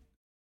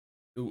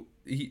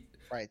he.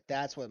 Right,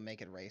 that's what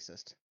make it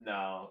racist.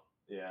 No.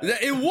 Yeah.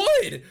 It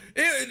would.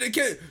 It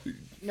can't-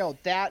 No,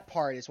 that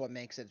part is what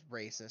makes it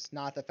racist,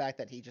 not the fact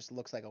that he just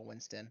looks like a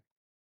Winston.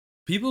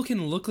 People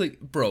can look like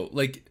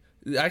like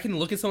I can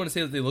look at someone and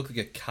say that they look like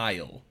a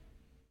Kyle.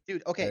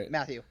 Dude, okay, Right.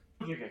 Matthew.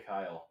 Look at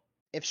Kyle.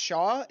 If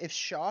Shaw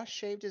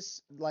shaved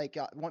his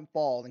went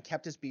bald and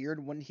kept his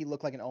beard, wouldn't he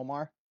look like an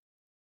Omar?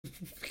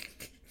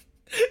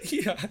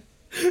 Yeah,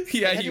 They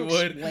yeah, had he to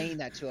would. explain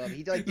that to him.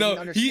 He like didn't No,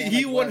 understand.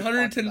 he like, what I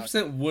was talking about.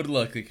 110% would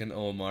look like an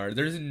Omar.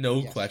 There's no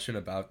Yes. question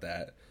about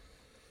that.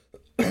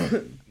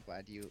 I'm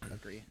glad you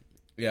agree.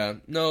 Yeah,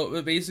 no,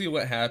 but basically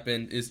what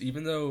happened is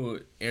even though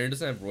Eren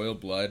doesn't have royal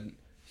blood,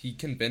 he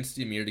convinced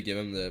Ymir to give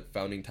him the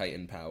founding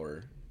titan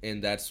power,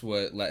 and that's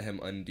what let him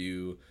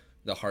undo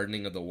the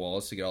hardening of the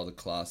walls to get all the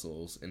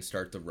colossals and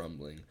start the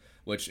rumbling.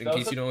 Which, in That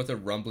was case you don't know what the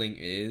rumbling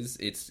is,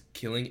 it's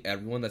killing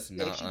everyone that's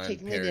not If you on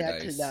take me to that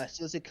Paradise.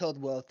 Colossus, it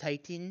called World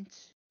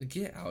Titans.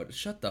 Get out!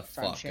 Shut the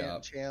Sorry, I'm fuck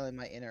up! channeling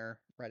my inner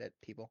Reddit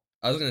people.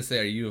 I was gonna say,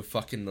 are you a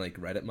fucking like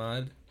Reddit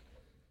mod?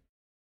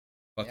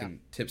 Fucking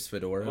tips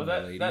Fedora, Well, my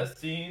lady. that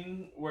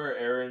scene where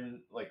Eren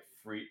like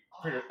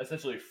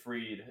essentially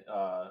freed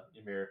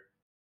Ymir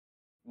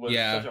was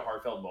Yeah. such a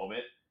heartfelt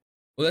moment.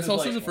 Well, that's Because,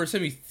 also like- the first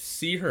time you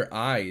see her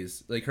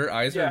eyes. Like, her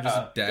eyes are Yeah, just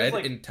 'cause, dead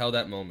like- until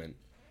that moment.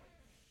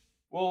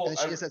 Well, And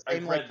she has that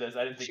same, read like- this.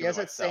 I didn't think She of has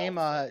it that same.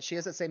 myself. She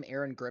has that same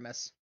Aaron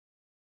grimace.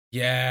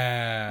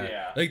 Yeah.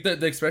 Yeah. Like,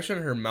 the expression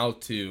on her mouth,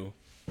 too.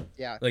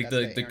 Yeah. Like,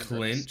 that's the Eren grimace.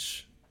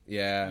 clinch.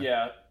 Yeah.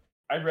 Yeah,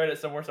 I read it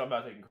somewhere, so I'm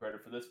not taking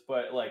credit for this.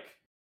 But like,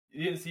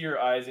 you didn't see her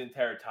eyes the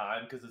entire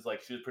time because it's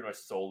like she was pretty much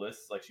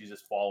soulless. Like she's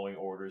just following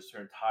orders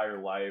her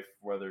entire life,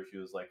 whether she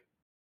was like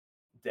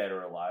dead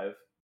or alive.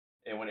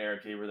 And when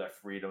Eren gave her that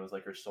freedom, it was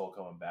like her soul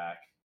coming back.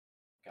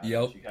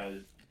 Yep. She kind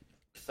of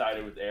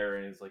sided with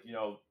Eren. It's like,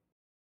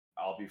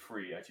 I'll be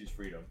free. I choose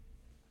freedom.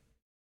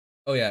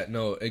 Oh, yeah.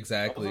 No, Also,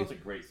 exactly. it's a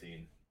great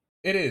scene.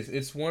 It is.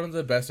 It's one of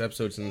the best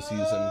episodes in the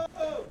season.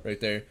 Right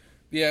there.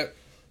 Yeah.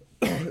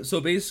 So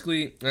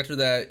basically, after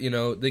that,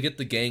 they get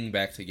the gang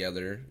back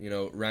together.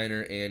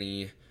 Reiner,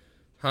 Annie,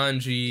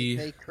 Hanji,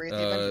 They create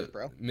the Avengers,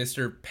 bro.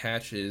 Mr.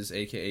 Patches,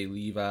 aka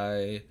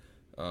Levi.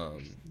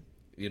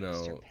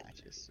 Mr.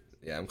 Patches.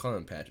 Yeah, I'm calling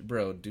him Patch.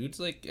 Bro, dude's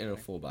like in a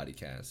full body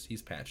cast.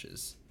 He's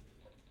Patches.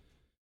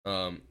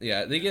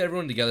 Yeah, they get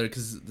everyone together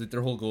because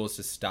their whole goal is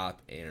to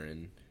stop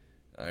Eren.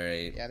 All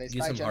right. Yeah, they get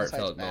spy some genocide's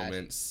heartfelt bad.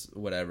 moments.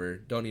 Whatever.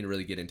 Don't need to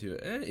really get into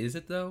it. Is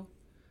it though?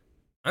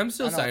 I'm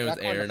still I know, siding with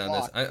back on the Eren on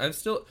this. clock. I'm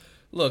still.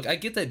 Look, I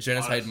get that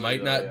genocide Honestly, might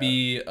though, not yeah.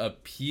 be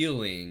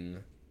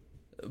appealing,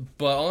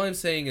 but all I'm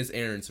saying is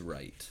Eren's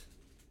right.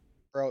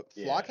 Bro,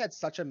 Yeah. Flock had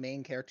such a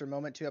main character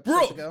moment 2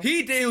 episodes Bro, ago.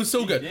 he did. It was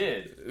so He good.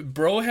 did.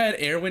 Bro had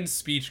Erwin's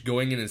speech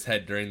going in his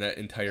head during that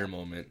entire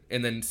moment,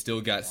 and then still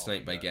got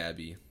sniped by God.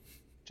 Gabby.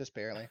 Just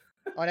barely.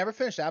 Oh, I never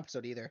finished the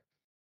episode either.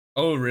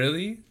 Oh,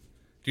 really?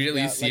 Did you at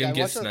least see like, him I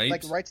get watched it, sniped?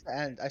 like right to the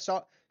end. I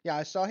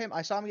saw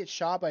him get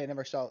shot, but I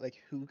never saw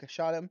like who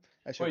shot him.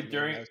 I showed Wait, you the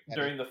name, that was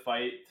Gabby. during the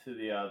fight to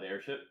the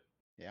airship.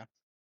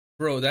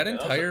 Bro, that Yeah, that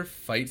was entire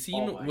fight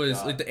scene Oh my was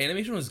God. like the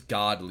animation was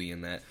godly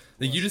in that.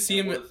 Like you Was- just see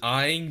it him was.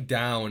 eyeing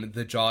down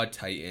the Jaw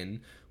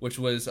Titan, which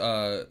was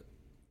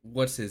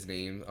what's his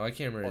name? Oh, I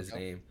can't remember his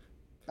Porco. name.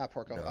 Not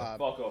Porco. No.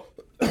 Falco.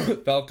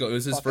 Falco. It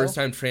was his Falco? first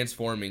time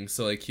transforming,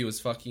 so like he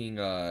was fucking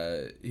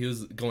he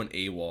was going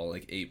AWOL,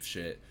 like ape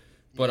shit.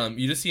 But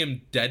you just see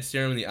him dead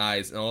staring him in the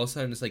eyes, and all of a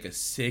sudden it's like a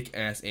sick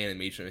ass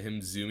animation of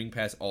him zooming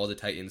past all the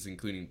Titans,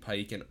 including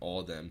Pike and all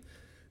of them.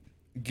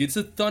 Gets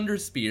a thunder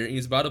spear, and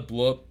he's about to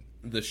blow up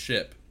the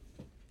ship,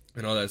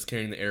 and all that's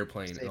carrying the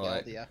airplane Save and all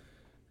that. Eldia.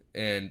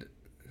 And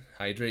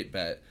hydrate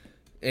bet,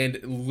 and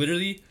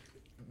literally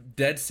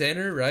dead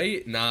center,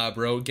 right? Nah,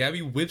 bro.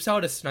 Gabby whips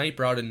out a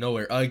sniper out of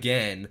nowhere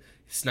again,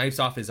 snipes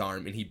off his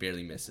arm, and he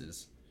barely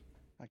misses.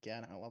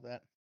 Again, I love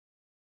that.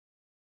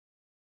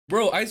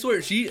 Bro, I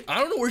swear, I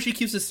don't know where she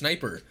keeps a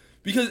sniper.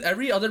 Because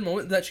every other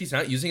moment that she's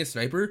not using a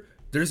sniper,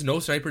 there's no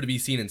sniper to be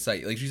seen in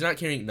sight. Like, she's not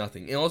carrying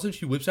nothing. And all of a sudden,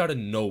 she whips out of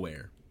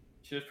nowhere.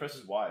 She just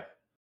presses Y.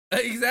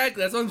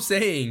 Exactly, that's what I'm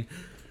saying.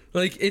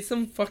 Like, it's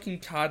some fucking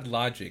COD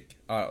logic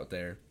out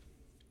there.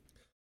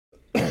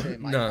 Show you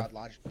my Nah. God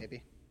logic,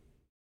 maybe.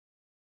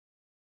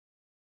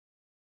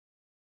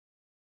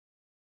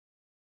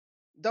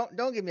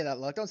 Don't give me that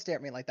look. Don't stare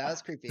at me like that.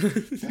 That's creepy. Don't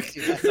do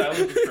that. Silence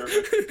is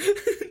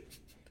perfect.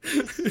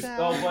 No,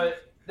 Sound.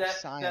 but that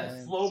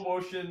Silence. slow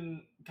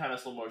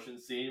motion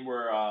scene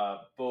where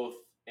both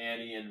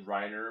Annie and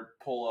Reiner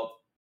pull up,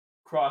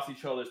 cross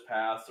each other's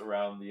paths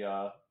around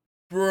the.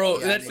 Bro,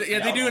 Yeah,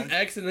 they do an down.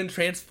 X and then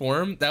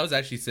transform. That was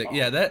actually sick. Oh.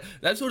 Yeah, that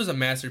episode is a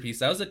masterpiece.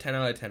 That was a 10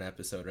 out of 10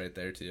 episode right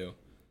there, too.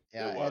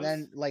 Yeah, It and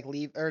then was. like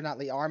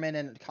Armin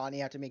and Connie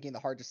have to making the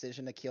hard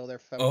decision to kill their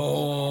fellow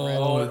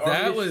Oh, comrade.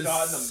 that Armin was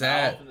shot in the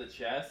sad. mouth and the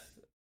chest.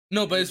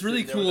 No, but He's it's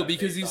really sitting there with cool that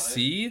because face you on it.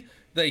 see,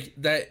 like,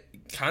 that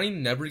Connie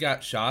never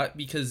got shot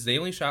because they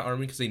only shot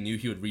Armin because they knew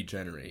he would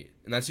regenerate.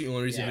 And that's the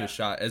only reason he Yeah. was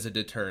shot, as a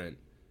deterrent.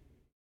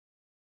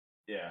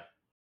 Yeah.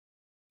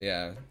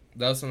 Yeah,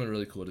 that was something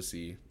really cool to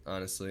see,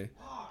 honestly.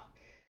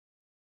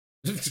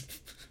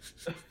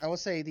 I will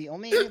say the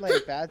only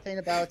like bad thing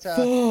about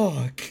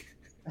Fuck!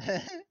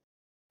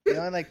 the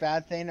only like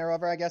bad thing or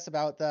whatever I guess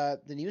about the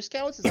new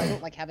scouts is I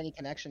don't like have any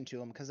connection to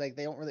them because like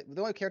they don't really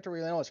the only character we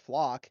really know is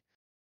Flock.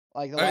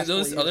 Like the I mean, last 4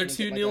 those years other didn't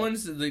two get, like, new a-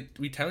 ones,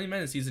 we totally met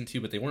in season 2,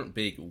 but they weren't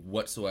big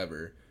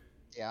whatsoever.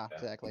 Yeah,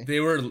 exactly. They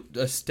were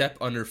a step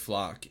under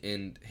Flock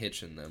and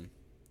Hitch in them.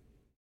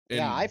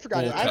 Yeah, I in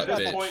forgot. bull I cut forgot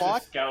this that point, bitch.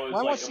 Flock. the scout is When I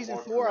like watched a season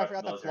more 4, I corrupt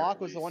forgot that military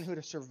Flock was the one police. who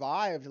had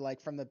survived,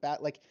 like from the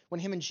bat. Like when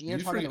him and Gina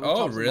You talking on the forget-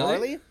 oh, rooftops with really?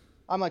 Marley.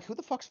 I'm like, who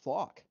the fuck's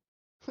Flock?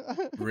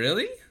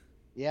 Really?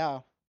 Yeah,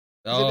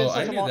 because it Oh, been I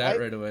such a knew long. that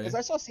right Because away.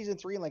 I saw season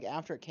 3 like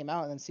after it came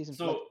out, and then season like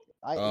So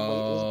it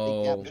was a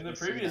big gap Oh. in the between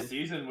seeing previous them.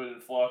 season, when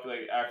Flock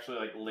like actually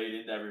like laid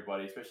into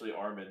everybody, especially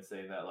Armin,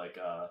 saying that like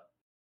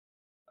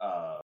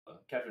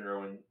Captain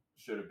Irwin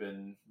should have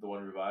been the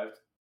one revived.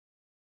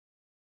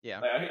 Yeah.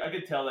 Like, I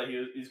could tell that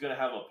he's gonna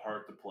have a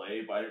part to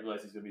play, but I didn't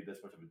realize he's gonna be this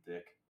much of a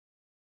dick.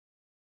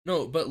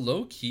 No, but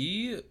low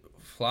key,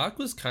 Flock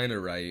was kind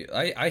of right.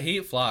 I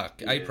hate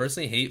Flock. I Yeah.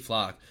 personally hate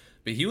Flock,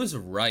 but he was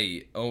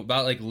right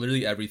about like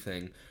literally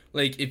everything.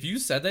 Like if you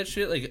said that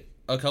shit like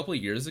a couple of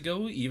years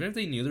ago, even if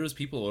they knew there was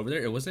people over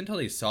there, it wasn't until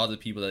they saw the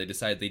people that they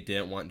decided they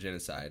didn't want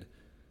genocide.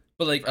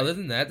 But like other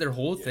than that, their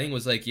whole thing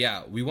was like,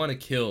 yeah, we want to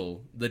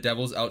kill the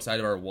devils outside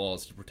of our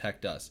walls to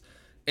protect us,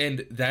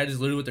 and that is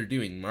literally what they're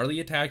doing. Marley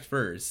attacked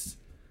first.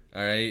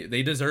 All right,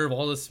 they deserve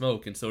all the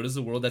smoke, and so does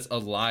the world that's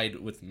allied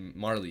with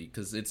Marley,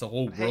 because it's a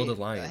whole world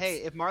alliance. Hey,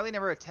 if Marley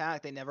never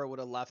attacked, they never would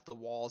have left the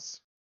walls.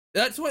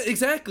 That's what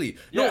exactly.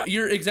 Yeah. No,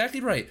 you're exactly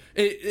right.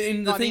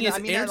 And the thing is, I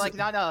mean, Aaron's- like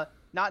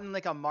not in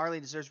like a Marley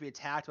deserves to be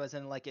attacked, but as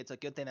in like it's a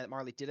good thing that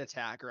Marley did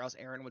attack, or else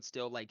Aaron would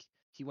still like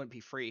he wouldn't be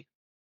free.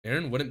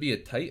 Aaron wouldn't be a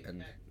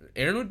Titan.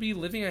 Aaron would be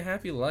living a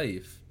happy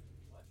life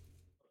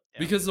Yeah.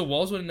 because the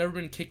walls would have never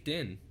been kicked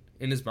in,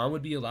 and his mom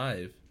would be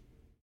alive.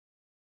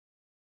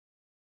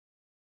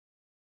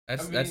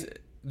 That's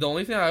the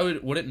only thing I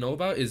wouldn't know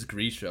about is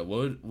Grisha.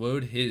 What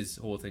would his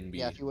whole thing be?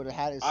 Yeah, if he would have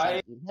had his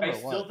I son, remember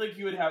still what? think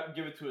he would have to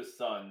give it to his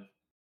son,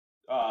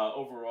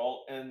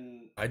 overall,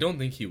 and I don't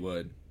think he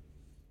would.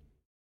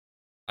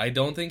 I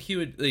don't think he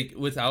would, like,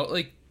 without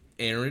like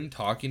Aaron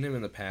talking to him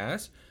in the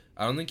past.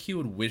 I don't think he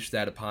would wish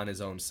that upon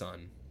his own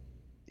son.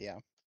 Yeah.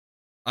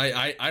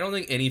 I don't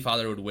think any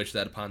father would wish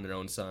that upon their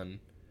own son,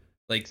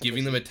 like Except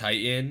giving for them a Zeke.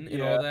 Titan and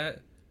Yeah. all that.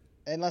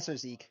 Unless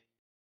there's Zeke.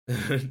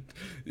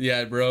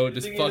 Yeah, bro, The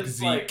just thing fuck is,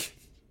 Zeke. like,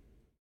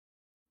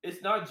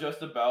 it's not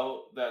just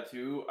about that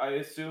too. I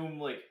assume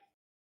like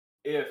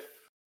if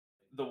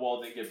the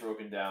wall didn't get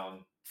broken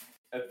down,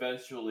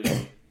 eventually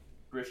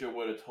Grisha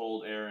would have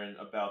told Aaron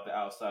about the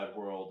outside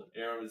world.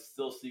 Aaron would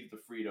still seek the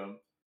freedom,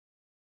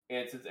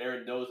 and since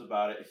Aaron knows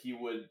about it, he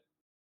would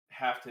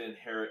have to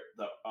inherit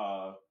the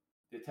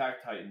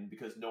Attack Titan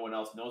because no one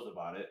else knows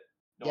about it.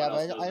 No Yeah, one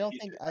else but knows I that don't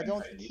he's think the I Attack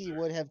don't Titan think he either.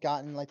 would have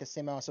gotten like the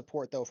same amount of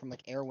support though from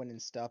like Erwin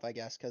and stuff. I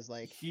guess because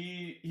like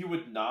He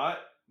would not,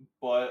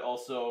 but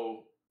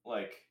also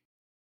like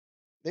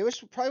they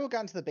probably would have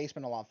gotten to the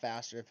basement a lot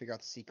faster to figure out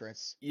the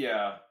secrets.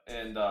 yeah,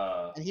 and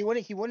And he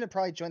wouldn't have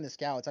probably joined the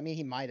scouts. I mean,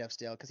 he might have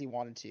still because he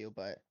wanted to,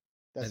 but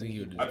I doesn't think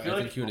mean he would. I feel I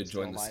like think he would have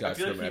still joined the alive. I scouts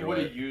feel no like he matter would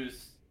what. have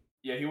used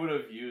he would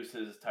have used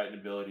his Titan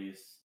abilities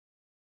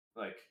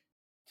like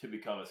to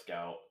become a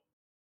scout.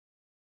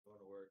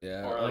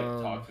 Yeah, Or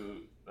like talk to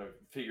or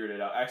figured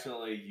it out.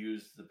 Accidentally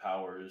used the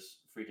powers,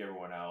 freak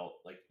everyone out,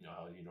 like you know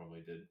how he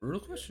normally did.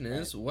 real question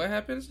is, what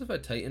happens if a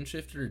Titan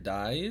shifter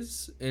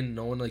dies and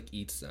no one like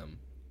eats them?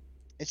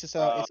 It's just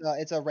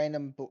it's a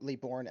randomly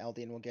born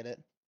Eldian will get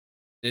it.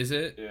 Is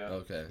it? Yeah.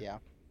 Okay. Yeah.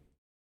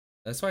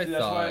 That's why I See,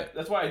 thought.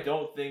 that's why I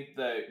don't think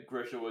that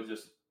Grisha would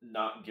just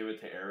not give it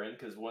to Aaron,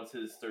 because once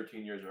his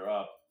 13 years are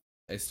up,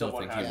 I still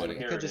someone think has he to would.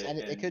 It could just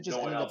inherit it could just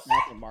no one end up else.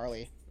 back with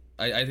Marley.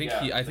 I think Yeah,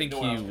 he. I like, think no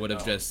one he else would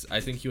have would know. just. I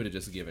think he would have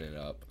just given it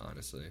up.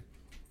 Honestly,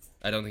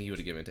 I don't think he would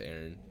have given it to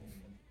Aaron.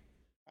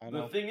 I don't The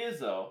know. thing is,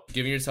 though,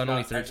 Giving your son Not-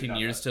 only actually 13 not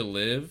years that. to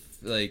live,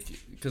 like,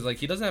 because like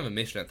he doesn't have a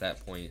mission at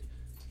that point.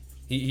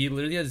 He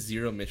literally has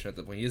zero mission at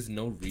that point. He has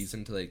no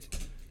reason to like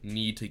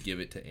need to give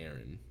it to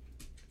Aaron.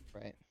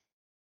 Right.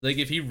 Like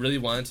if he really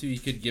wanted to, he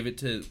could give it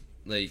to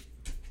like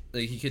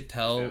he could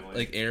tell Family.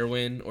 like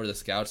Erwin or the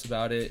scouts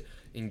about it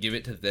and give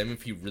it to them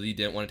if he really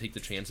didn't want to take the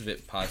chance of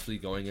it possibly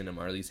going into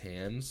Marley's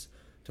hands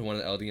to one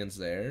of the Eldians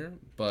there.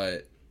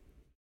 But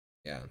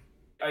yeah,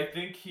 I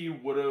think he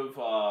would have.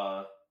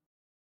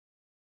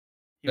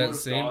 He At would the have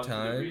same gone to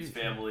time- the Reese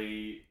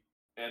family,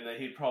 and then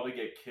he'd probably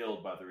get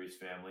killed by the Reese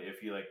family if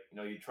he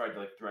he tried to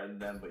like threaten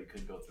them, but he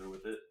couldn't go through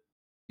with it.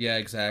 yeah,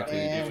 exactly.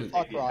 And Because-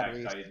 fuck the Rod Attack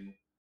Reese. Titan.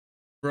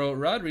 bro,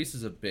 Rod Reese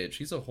is a bitch.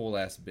 He's a whole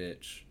ass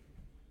bitch.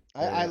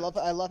 I love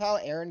how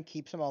Aaron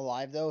keeps him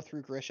alive though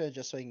through Grisha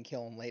just so he can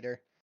kill him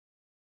later.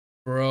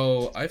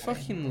 Bro, I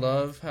fucking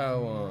love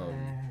how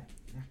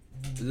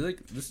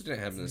like this didn't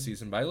happen this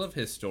season, but I love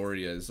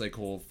Historia's like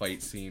whole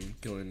fight scene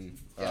killing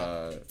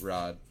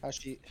Rod.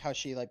 How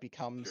she like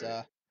becomes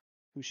Sure.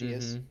 who she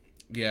is. Mhm.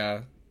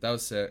 Yeah, that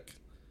was sick.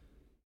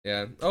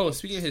 Yeah. Oh,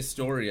 speaking of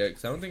Historia,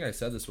 because I don't think I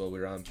said this while we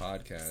were on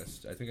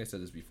podcast. I think I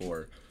said this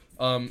before.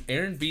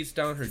 Aaron beats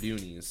down her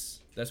Doonies.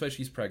 That's why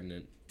she's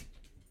pregnant.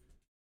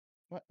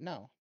 What?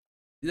 No.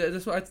 Yeah,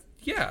 that's why.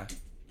 Yeah,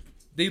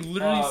 they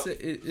literally say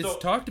it's so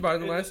talked about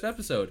in the in the- last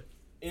episode.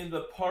 In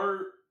the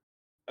part,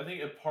 I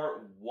think in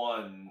part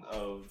 1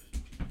 of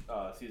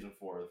season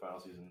 4, the final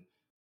season,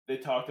 they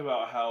talked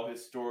about how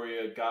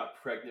Historia got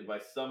pregnant by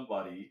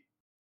somebody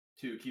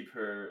to keep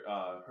her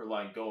her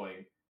line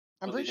going.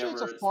 I'm but pretty they sure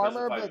it's a never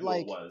farmer, specified but who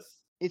like it was.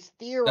 It's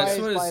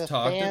theorized what by it's the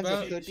talked fans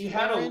about. it could She be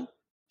had Eren.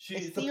 she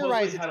It's supposedly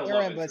theorized had a it's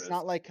love Eren, but it's not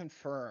interest. like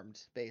confirmed,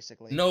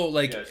 basically. No,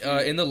 like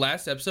Yeah, in the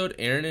last episode,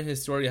 Aaron and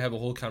his story have a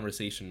whole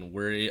conversation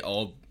where it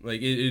all like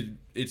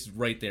it's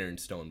right there in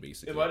stone,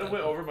 basically. It might have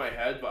went over my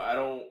head, but I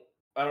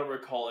don't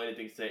recall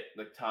anything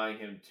like tying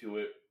him to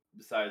it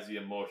besides the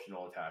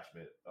emotional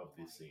attachment of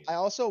the scene. I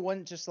also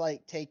wouldn't just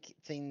like take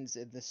things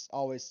in this.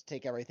 Always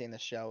take everything in the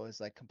show as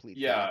like complete.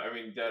 Yeah, fact. I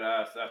mean, dead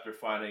ass after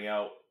finding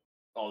out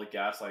all the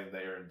gaslighting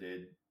that Aaron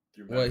did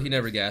through Well, he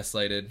never memories.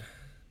 gaslighted,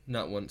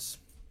 not once.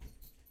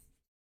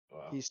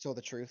 Wow. He's told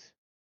the truth.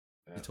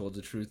 Yeah. He told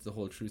the truth, the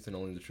whole truth, and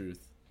only the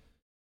truth.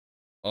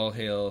 All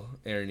hail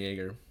Aaron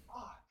Yeager.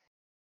 Fuck.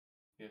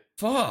 Yeah.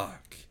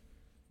 Fuck.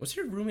 What's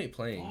your roommate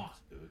playing? Fuck,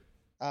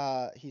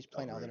 dude. He's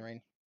playing Oh, Elden right.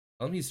 Ring.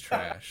 Tell him he's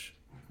trash.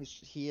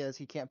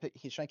 He can't pick.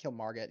 He's trying to kill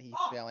Margit. He's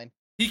failing.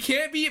 He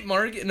can't beat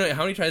Margit. No,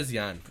 how many tries is he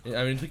on? I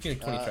mean, it took me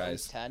like 20 At tries.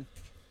 least 10.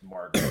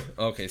 Margaret.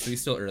 Okay, so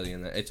he's still early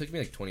in that. It took me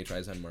like 20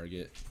 tries on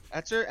Margit.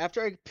 After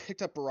I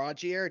picked up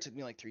Baragier, it took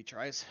me like 3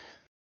 tries.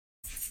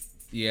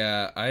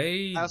 Yeah,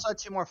 I also had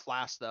 2 more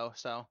flasks though,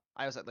 so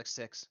I was at like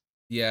 6.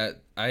 I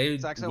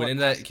Actually went what in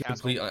passed that the castle.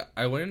 complete.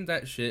 I went in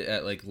that shit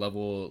at like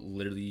level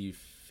literally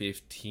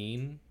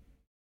 15.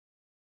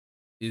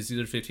 Is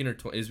either 15 or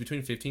 20. Is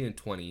between 15 and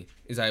 20.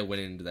 Is I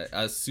went into that.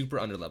 I was super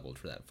underleveled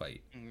for that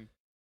fight.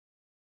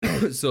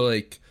 So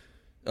like,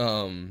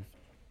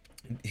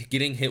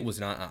 getting hit was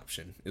not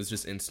option. It was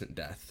just instant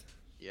death.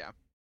 Yeah.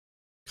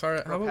 Kara,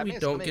 how Bro, about we Padme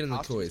has so don't many get in the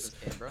costumes toys? in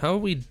this game, bro. How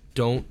about we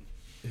don't?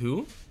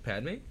 Who?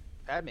 Padme?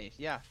 Padme, yeah,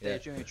 Yeah. they're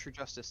doing true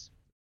justice.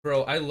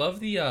 Bro, I love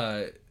the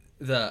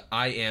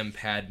I am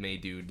Padme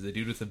dude, the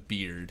dude with the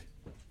beard.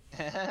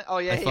 Oh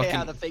yeah, I yeah,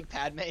 fucking- the fake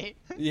Padme.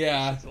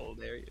 Yeah. It's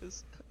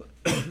hilarious.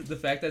 The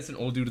fact that it's an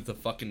old dude with a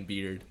fucking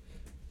beard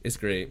is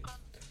great.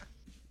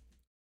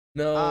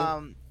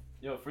 No.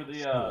 For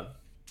the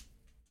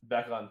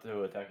back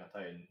onto Attack on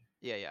Titan.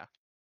 Yeah.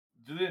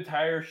 Do the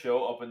entire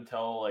show up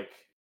until like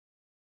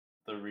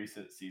the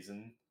recent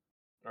season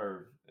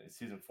or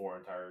season 4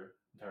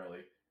 entirely.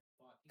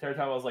 Entire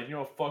time I was like,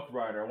 fuck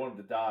Reiner, I want him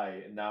to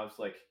die, and now it's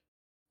like,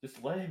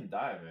 just let him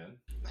die, man.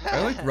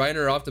 I like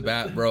Reiner off the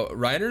bat, bro.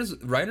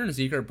 Reiner and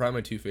Zeke are probably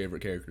my 2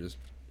 favorite characters.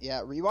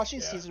 Yeah,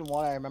 rewatching Yeah. season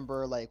 1, I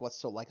remember like what's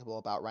so likable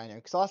about Reiner.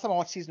 Because the last time I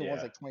watched season 1 was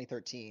Yeah. like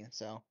 2013.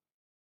 So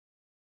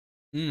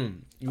You I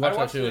watched that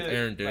watched shit with it,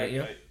 Aaron, didn't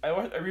you? I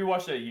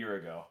rewatched it a year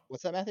ago.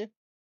 what's that, Matthew?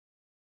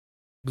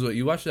 Because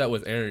you watched that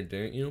with Aaron,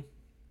 didn't you?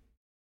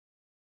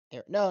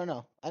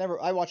 No.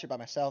 I watched it by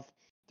myself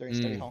during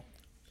study Mm. hall.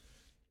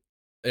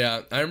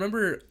 Yeah, I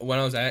remember when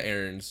I was at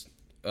Aaron's,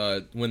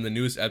 when the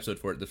newest episode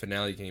for it, the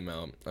finale came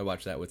out. I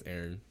watched that with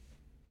Aaron.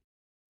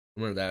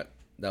 Remember that?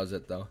 That was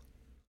it though.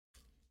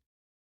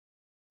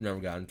 Never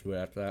got into it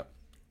after that.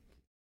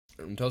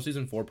 Until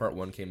season 4, part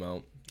 1 came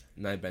out,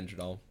 and I binged it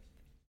all.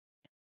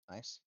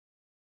 Nice.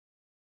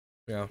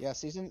 Yeah. Yeah,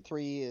 season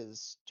 3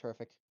 is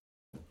terrific.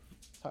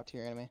 Top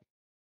tier anime.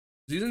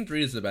 Season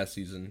 3 is the best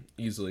season,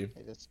 easily.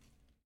 It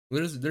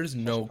is. There's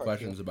no part 2.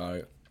 questions about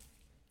it.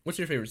 What's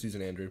your favorite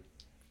season, Andrew?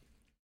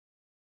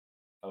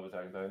 Of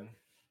Attack on Titan.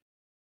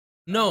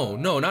 No,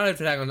 not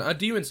Attack on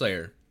Demon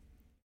Slayer.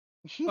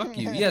 Fuck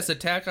you. Yes,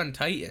 Attack on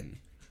Titan.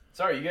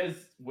 Sorry, you guys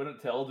went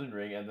up to Elden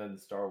Ring and then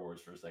Star Wars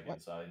for a second,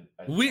 What? so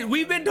I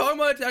We've been talking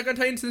about Attack on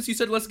Titan since you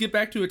said let's get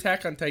back to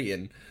Attack on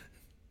Titan.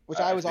 Which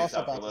I I was spaced also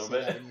out for about a to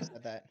little say that bit. when you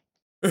said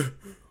that.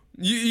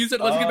 You said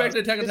let's get back to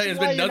Attack on This Titan. is It's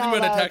why been you're nothing not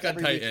but allowed Attack on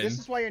every week. Titan. This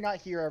is why you're not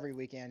here every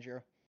week, Andrew.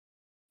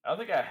 I don't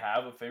think I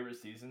have a favorite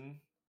season,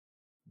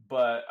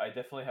 but I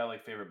definitely have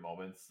like favorite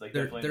moments. Like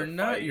definitely They're the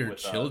not fight your with,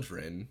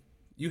 children.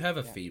 You have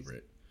a Yeah.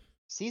 favorite.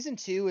 Season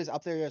 2 is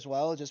up there as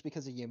well, just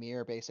because of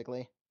Ymir,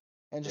 basically,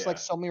 and just like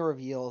Yeah. so many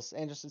reveals,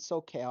 and just it's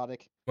so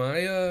chaotic.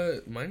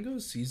 Mine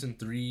goes season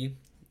 3,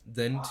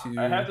 then 2.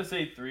 I have to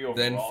say 3 overall.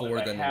 then 4,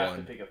 if then I have 1.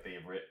 to pick a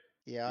favorite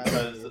Yeah, I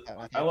because agree with that,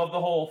 I Matthew. love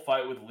the whole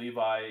fight with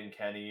Levi and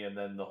Kenny, and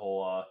then the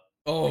whole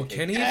Oh, Okay.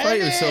 Kenny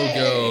fight was so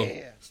go.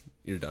 Kenny!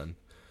 You're done.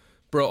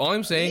 Bro, all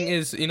I'm saying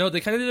is, they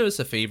kind of did us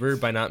a favor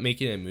by not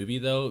making a movie,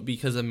 though,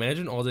 because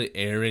imagine all the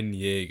Aaron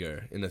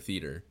Yeager in the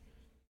theater.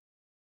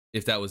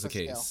 If that was the But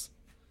still. case.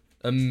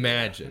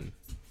 Imagine.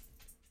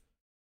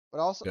 But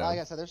also, Yeah. like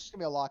I said, there's just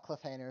gonna be a lot of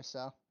cliffhangers.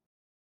 So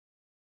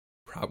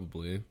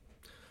Probably.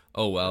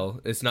 Oh,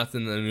 well. It's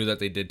nothing new that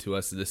they did to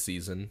us this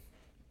season.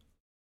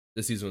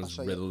 This season I'll was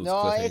show you. riddled with No,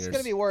 cliffhangers. it's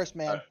gonna be worse,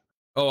 man.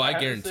 Oh, I I have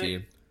to guarantee.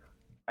 say-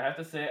 I have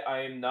to say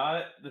I am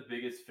not the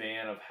biggest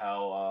fan of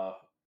how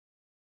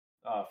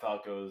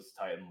Falco's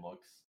Titan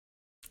looks.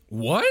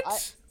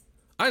 What?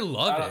 I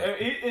love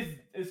it.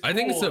 It's I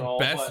think it's cool the and all,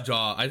 best but-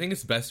 jaw. I think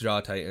it's best jaw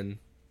Titan.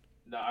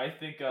 No, I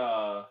think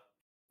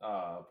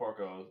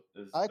Porco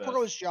is. I like best.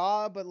 Porco's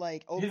jaw, but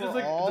like He's just,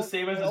 like, overall, the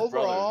same as but his brothers,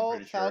 I'm overall,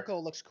 pretty sure. Falco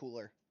looks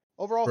cooler.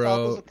 Overall, Falco's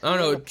Bro, look I don't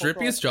know. cooler, but Porco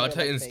Drippiest has jaw cooler, like,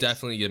 Titan's face.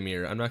 definitely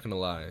Ymir. I'm not gonna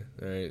lie.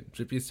 Alright?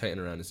 Drippiest Titan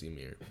around is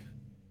Ymir.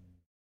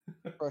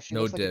 Bro, she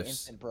no looks like an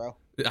diffs. infant, bro.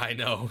 I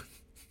know.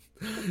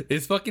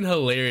 It's fucking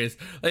hilarious.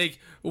 Like,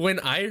 when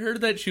I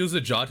heard that she was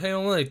a jaw Titan,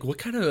 I'm like, what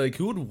kind of, like,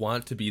 who would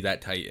want to be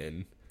that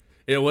Titan?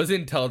 It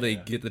wasn't until they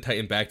Yeah. get the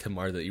Titan back to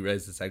Mars that you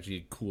realize it's actually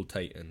a cool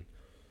Titan.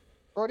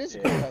 Bro, it is a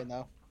Yeah. cool right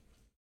now.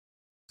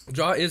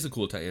 Jaw is a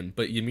cool Titan,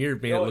 but Ymir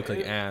made it No, look like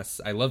it-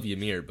 ass. I love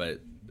Ymir, but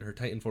her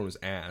Titan form was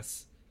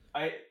ass.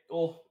 I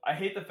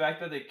hate the fact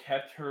that they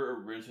kept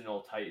her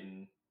original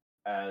Titan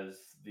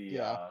as the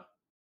Jaw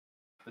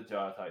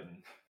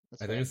Titan.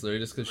 That's I fair. think it's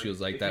literally just because she was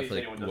like In that case for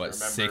like anyone doesn't what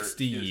remember,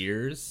 60 she was-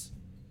 years.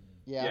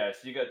 Yeah.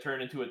 She got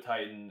turned into a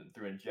Titan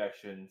through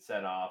injection,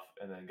 sent off,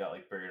 and then got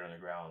like buried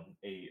underground.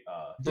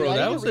 Bro, I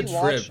that need was to a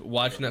rewatch- trip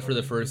watching that for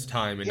the first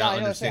time and Yeah, not I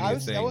know. understanding I a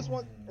was, thing. that was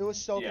one. It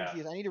was so Yeah.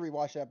 confused. I need to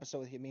rewatch the episode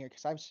with Ymir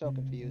because I'm so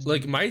confused.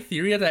 Like my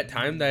theory at that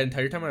time, that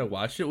entire time I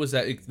watched it, was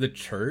that the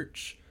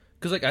church,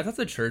 because like I thought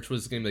the church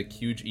was gonna be like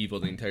huge evil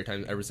the entire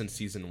time ever since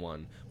season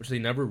 1, which they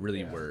never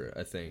really were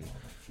a thing.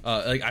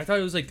 Like I thought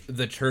it was like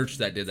the church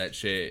that did that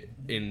shit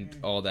and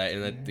all that,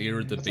 and that they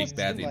were the That's what big it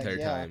bad seemed the like, entire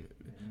yeah. time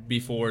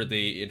before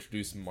they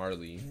introduced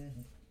Marley.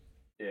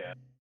 Yeah.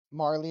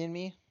 Marley and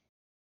me,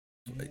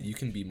 You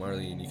can be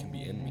Marley and you can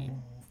be in me.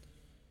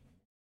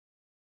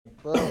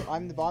 bro.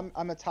 I'm the bomb.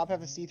 I'm a top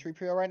half of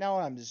C3PO right now,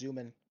 and I'm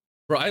zooming.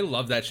 Bro, I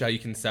love that shot. You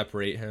can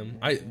separate him.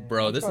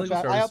 Bro, this so Lego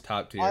fast. Star I is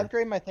top tier. I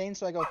upgrade my thing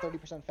so I go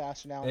 30%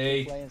 faster now.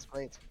 Hey. Play, and it's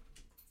great.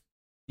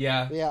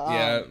 Yeah,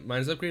 Yeah,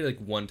 Mine's upgraded like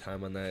one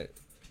time on that.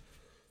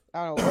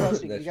 I don't know. What else?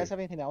 Do you That's guys true. have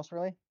anything else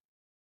really?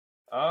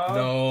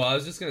 No, I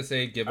was just gonna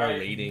say give our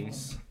Alright.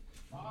 ratings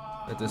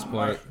at this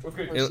Alright, point.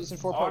 okay. For season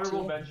 4 part 2?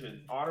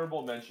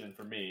 Honorable mention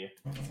for me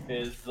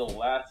is the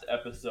last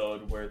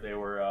episode where they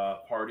were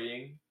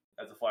partying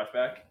as a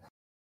flashback.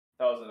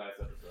 That was a nice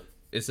episode.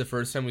 It's the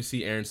first time we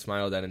see Aaron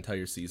smile that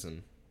entire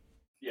season.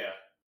 Yeah.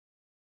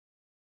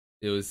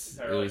 It was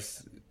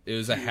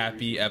a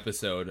happy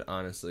episode.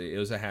 Honestly, it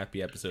was a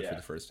happy episode for Yeah.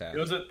 the first half. It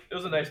was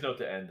a nice note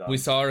to end on. We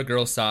saw our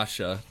girl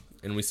Sasha,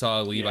 and we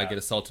saw Levi Yeah. get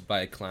assaulted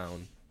by a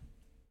clown.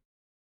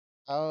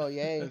 Oh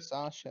yay,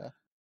 Sasha.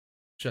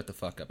 Shut the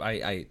fuck up.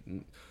 I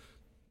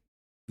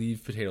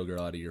leave Potato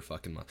Girl out of your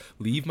fucking mouth.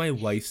 Leave my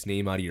wife's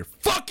name out of your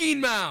fucking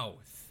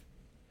mouth.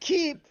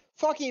 Keep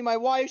fucking my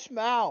wife's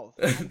mouth.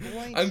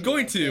 I'm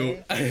going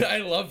to. okay? I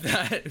love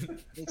that.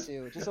 Me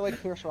too. Just the way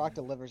Chris Rock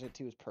delivers it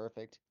too is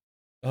perfect.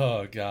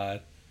 Oh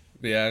god.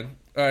 Yeah.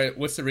 All right.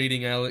 What's the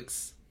rating,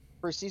 Alex?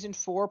 For season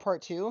 4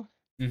 part 2.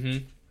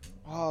 Mm-hmm.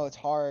 Oh, it's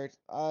hard.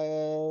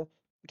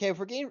 Okay,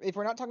 if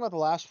we're not talking about the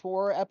last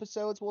 4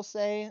 episodes, we'll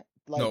say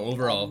like No,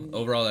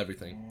 overall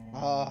everything.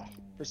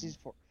 For season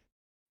 4,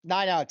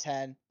 9 out of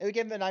 10. It would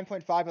give him a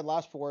 9.5, but the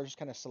last 4 is just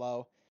kind of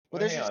slow. But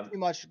there's hang just on. too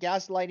much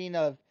gaslighting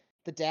of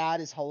the dad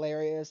is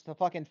hilarious. The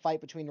fucking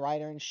fight between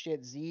Ryder and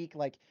shit, Zeke,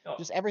 like No,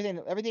 just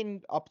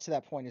everything up to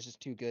that point is just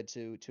too good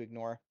to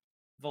ignore.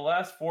 the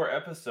last 4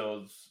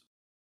 episodes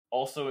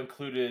also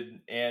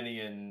included Annie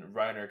and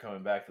Reiner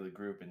coming back to the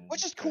group and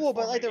Which is cool,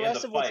 but like the transforming, and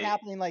rest of what's fight.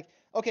 happening, like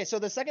okay, so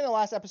the second to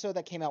last episode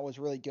that came out was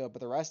really good, but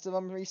the rest of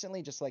them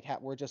recently just like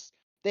were just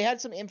they had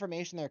some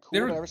information there cool,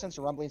 They were- but ever since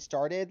the rumbling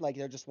started, like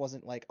there just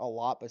wasn't like a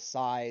lot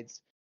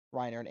besides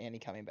Reiner and Annie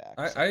coming back.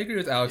 so. I agree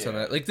with Alex on Yeah.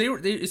 that. Like they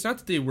it's not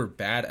that they were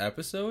bad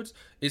episodes.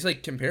 It's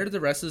like compared to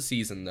the rest of the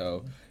season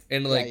though,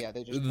 and like yeah,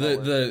 they just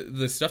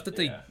the stuff that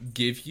Yeah. they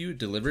give you,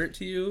 deliver it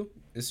to you.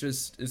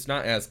 it's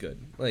not as good.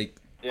 Like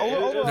Yeah,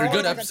 Overall, they're good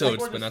Attack on episodes,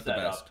 more but just not the set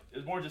best. up.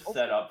 It's more just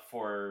set up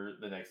for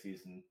the next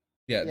season.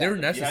 yeah, Yeah, they were you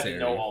You had necessary. to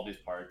know all these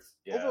parts.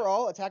 Yeah.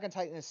 Overall, Attack on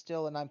Titan is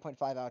still a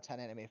 9.5 out of 10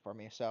 anime for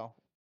me. So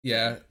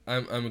Yeah,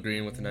 I'm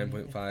agreeing with the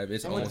 9.5.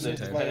 It's I'm with almost a Zeke as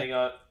 10. well. Depending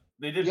on,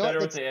 they did You know, better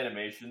with it's- the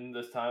animation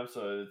this time,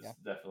 so it's Yeah.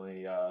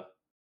 definitely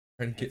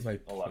Trying to get my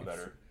a lot points.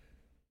 better.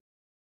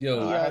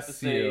 Yo, I have to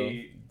Theo,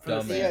 say, for the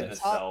dumbass. season Yeah,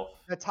 itself,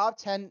 the top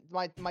 10,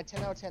 my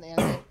 10 out of 10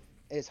 anime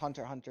is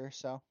Hunter x Hunter.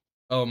 So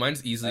Oh,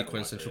 mine's easily I haven't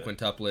watched quintessential it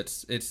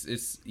quintuplets.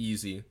 It's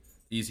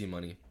easy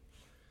money,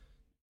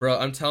 bro.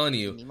 I'm telling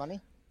you. me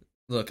money.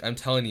 Look, I'm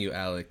telling you,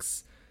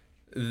 Alex.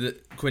 The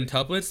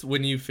quintuplets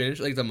when you finish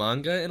like the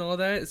manga and all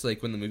that, it's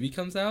like when the movie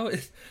comes out.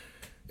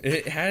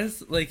 It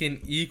has like an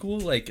equal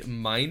like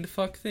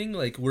mindfuck thing,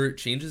 like where it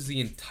changes the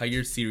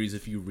entire series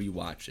if you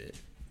rewatch it,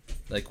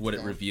 like what it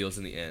Yeah. reveals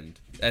in the end,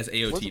 as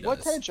AOT does.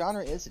 What kind of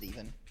genre is it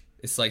even?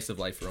 It's slice of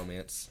life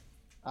romance,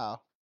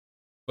 Oh,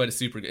 but it's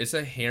super good. It's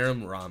a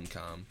harem rom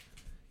com.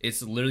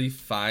 It's literally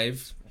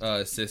 5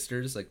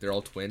 sisters, like they're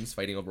all twins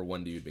fighting over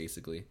one dude,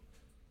 basically.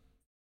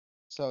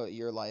 so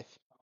your life.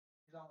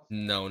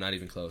 No, not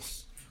even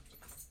close.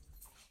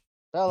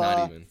 Bella,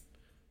 Not even,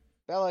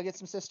 Bella, get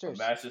some sisters.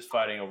 Mash is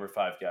fighting over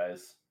 5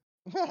 guys.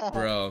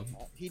 bro.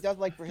 He does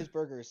like for his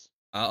burgers.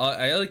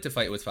 I like to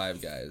fight with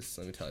 5 guys.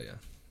 Let me tell you.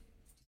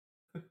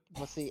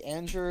 Let's see,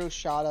 Andrew,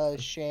 Shada,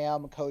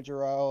 Sham,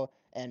 Kojiro,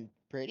 and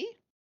Pretty.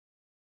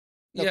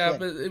 No, Yeah,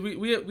 Quinn.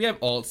 but we have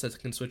alts that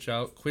can switch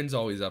out. Quinn's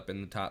always up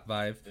in the top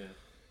 5.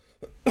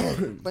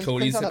 Quinn's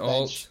Cody's on an the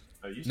alt. bench.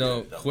 Oh, you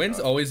No, said that, Quinn's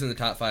bro. always in the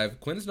top 5.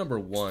 Quinn's number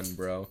 1,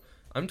 bro.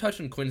 I'm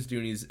touching Quinn's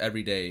Doonies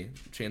every day,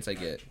 chance I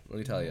get. Let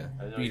me tell you,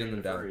 I know beating you're them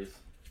into down. furries.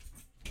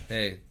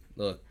 Hey,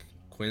 look,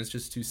 Quinn's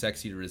just too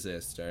sexy to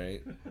resist. All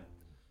right,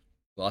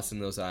 lost in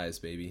those eyes,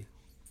 baby.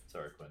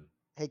 Sorry, Quinn.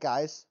 Hey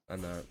guys,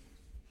 I'm not.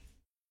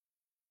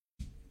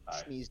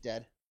 Hi. Shmi's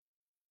dead.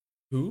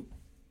 Who?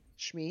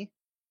 Shmi.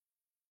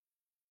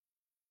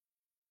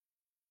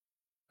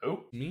 Who?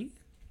 Me?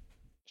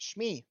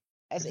 Shmi.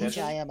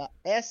 Kardashian?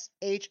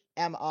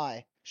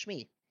 SHMI.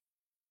 Shmi.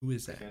 Who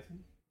is that?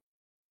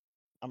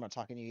 I'm not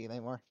talking to you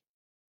anymore.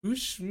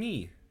 Who's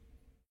me?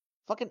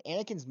 Fucking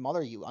Anakin's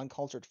mother, you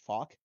uncultured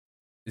fuck.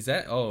 Is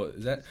that? Oh,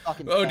 is that?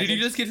 Fucking Oh, did you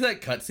peasant. just get to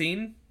that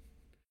cutscene?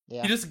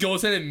 Yeah. He just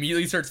goes in and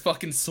immediately starts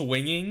fucking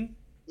swinging.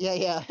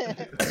 Yeah.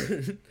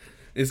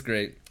 It's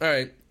great. All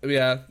right,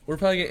 yeah, we're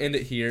probably gonna end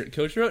it here.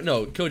 Kochiro,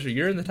 no, Kochiro,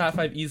 you're in the top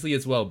 5 easily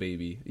as well,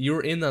 baby. You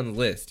were in on the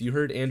list. You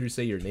heard Andrew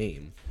say your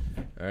name.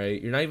 All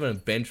right, you're not even a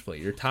bench play.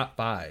 You're top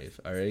 5.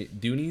 All right,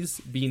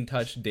 Dooney's being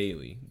touched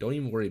daily. Don't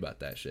even worry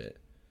about that shit.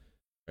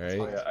 All right.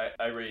 Oh, yeah,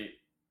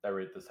 I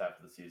rate this half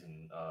of the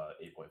season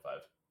 8.5.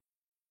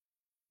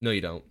 No,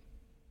 you don't.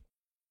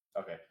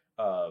 Okay.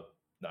 9.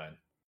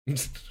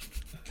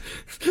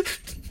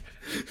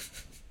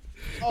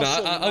 Oh, No,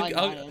 shit, I'll- mine,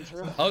 I'll- Andrew.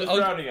 Just I'll,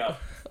 rounding up.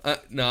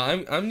 no,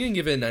 I'm gonna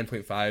give it a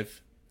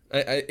 9.5.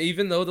 I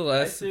even though the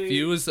last say-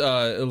 few was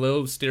a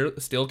little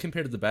still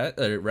compared to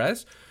the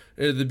rest,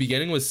 the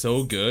beginning was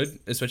so good,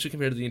 especially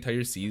compared to the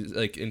entire season,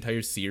 like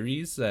entire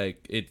series.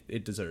 Like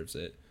it deserves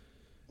it,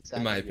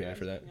 in my opinion,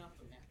 for that.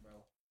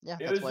 Yeah, It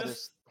that's was why just-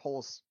 there's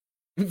holes.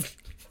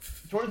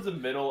 Towards the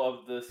middle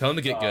of this, Tell 'em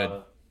to get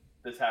good.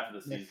 This half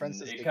of the Yeah,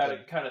 Francis season, it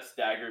get kind of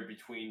staggered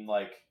between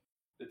like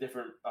the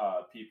different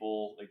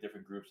people, like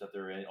different groups that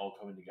they're in, all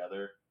coming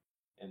together,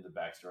 and the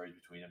backstories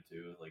between them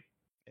too. Like,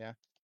 Yeah.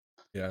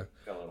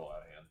 got a little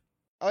out of hand.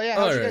 Oh yeah,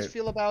 how'd you guys Alright.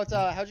 feel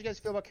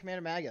about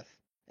Commander Magath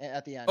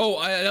at the end? Oh,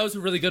 that was a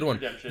really good one.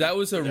 Redemption. That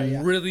was a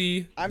Yeah.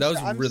 really I'm that was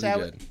sa- I'm really sad-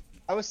 good.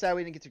 I was sad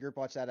we didn't get to group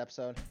watch that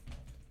episode.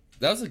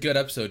 That was a good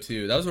episode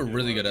too. That was a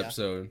really good Yeah.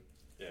 episode.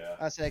 Yeah.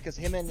 I say because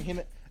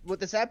him. With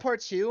the sad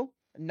part too,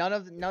 none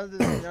of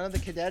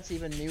the cadets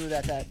even knew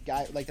that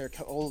guy, like their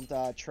old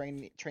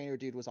trainer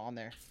dude, was on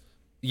there.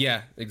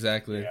 Yeah,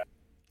 exactly. Yeah.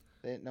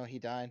 They didn't know he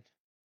died.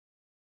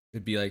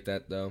 It'd be like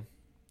that though.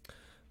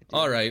 It did.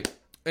 All right.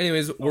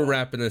 Anyways, we're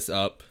wrapping this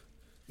up.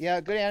 Yeah,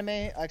 good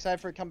anime.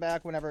 Excited for it to come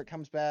back whenever it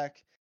comes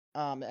back.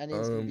 And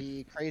it's gonna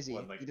be crazy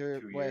What, like either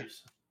 2 way.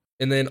 years?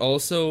 And then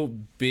also,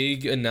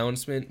 big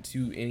announcement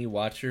to any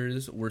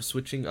watchers: we're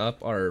switching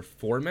up our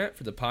format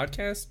for the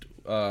podcast,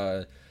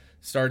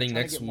 starting Trying to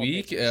next get more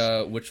week,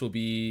 bitches. which will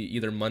be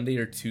either Monday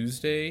or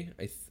Tuesday.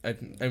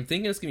 I'm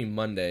thinking it's gonna be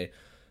Monday.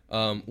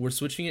 We're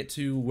switching it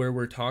to where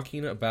we're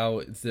talking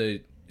about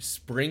the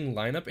spring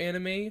lineup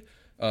anime.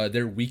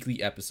 Their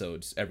weekly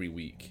episodes every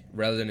week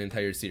rather than an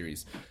entire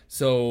series.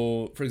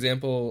 So, for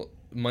example,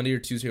 Monday or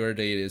Tuesday, whatever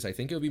day it is, I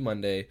think it'll be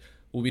Monday.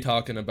 We'll be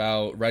talking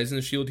about Rise of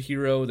the Shield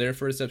Hero, their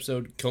first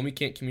episode. Komi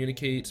Can't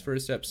Communicate's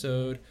first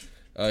episode.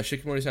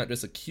 Shikimori's Not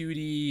Just a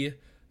Cutie.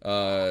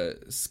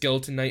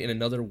 Skeleton Knight in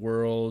Another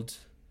World.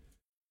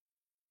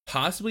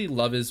 Possibly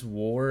Love is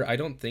War. I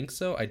don't think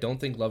so. I don't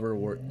think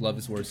Love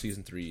is War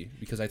Season 3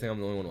 because I think I'm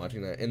the only one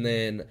watching that. And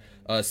then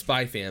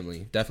Spy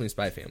Family. Definitely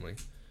Spy Family.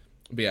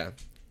 But yeah.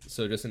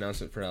 So just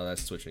announcement for how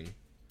that's switching.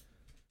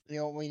 You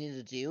know what we need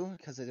to do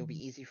because it'll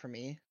be easy for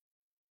me.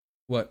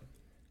 What?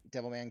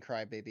 Devilman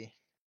Crybaby.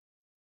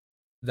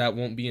 That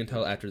won't be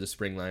until after the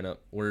spring lineup.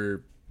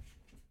 We're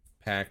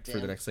packed for the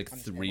Damn, next like 3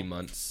 understandable.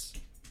 months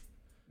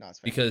No, it's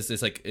fine. because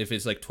it's like if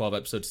it's like 12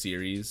 episode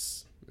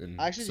series and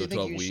I actually so do think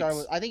 12 you and weeks. Shy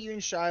would. I think you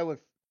and Shy would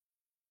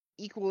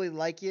equally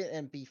like it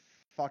and be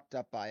fucked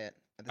up by it.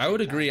 at the I same would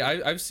time. agree.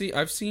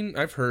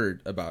 I've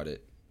heard about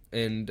it,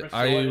 and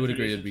Priscilla I would introduced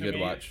agree it it'd be to good to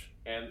me, watch.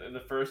 And in the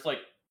first like,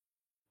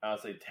 I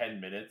would say 10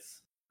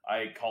 minutes,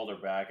 I called her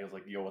back. I was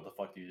like, "Yo, what the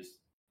fuck do you just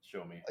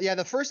show me?" Yeah,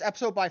 the first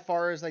episode by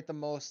far is like the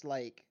most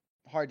like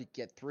hard to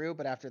get through,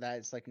 but after that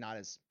it's like not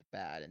as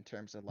bad in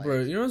terms of like.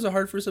 Bro, you know what's a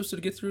hard first episode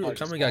to get through? Hard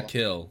to Akame got swallow.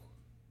 kill.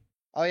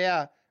 Oh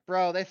yeah,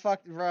 bro, they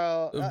fucked,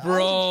 bro.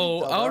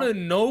 Bro, out of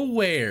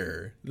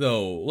nowhere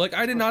though. Like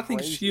I did Super not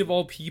think crazy. she of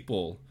all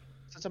people.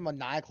 such a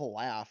maniacal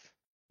laugh.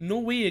 No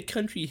way a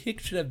country hick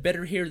should have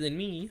better hair than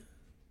me.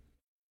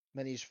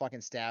 Then he just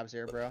fucking stabs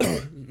her, bro.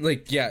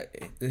 Like, yeah,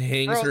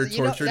 hangs Bro, her, you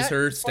know, tortures that-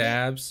 her, it's funny.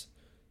 stabs.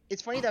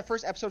 It's funny that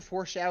first episode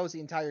foreshadows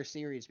the entire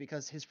series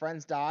because his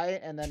friends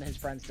die and then his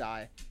friends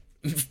die.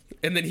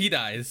 And then he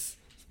dies.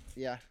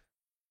 Yeah,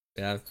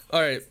 Yeah.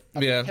 Alright.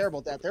 that's Yeah. a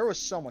terrible death. There was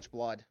so much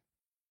blood.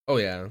 Oh,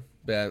 yeah.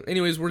 Bad.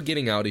 Anyways, we're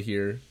getting out of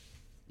here.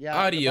 Yeah, goodbye,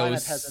 my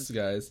Adios, peasants.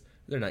 guys.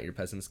 They're not your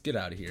peasants. Get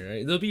out of here,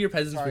 right? They'll be your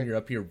peasants Sorry. when you're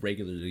up here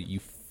regularly, you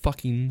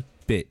fucking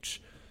bitch.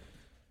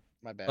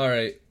 My bad.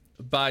 Alright.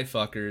 Bye,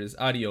 fuckers.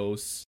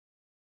 Adios.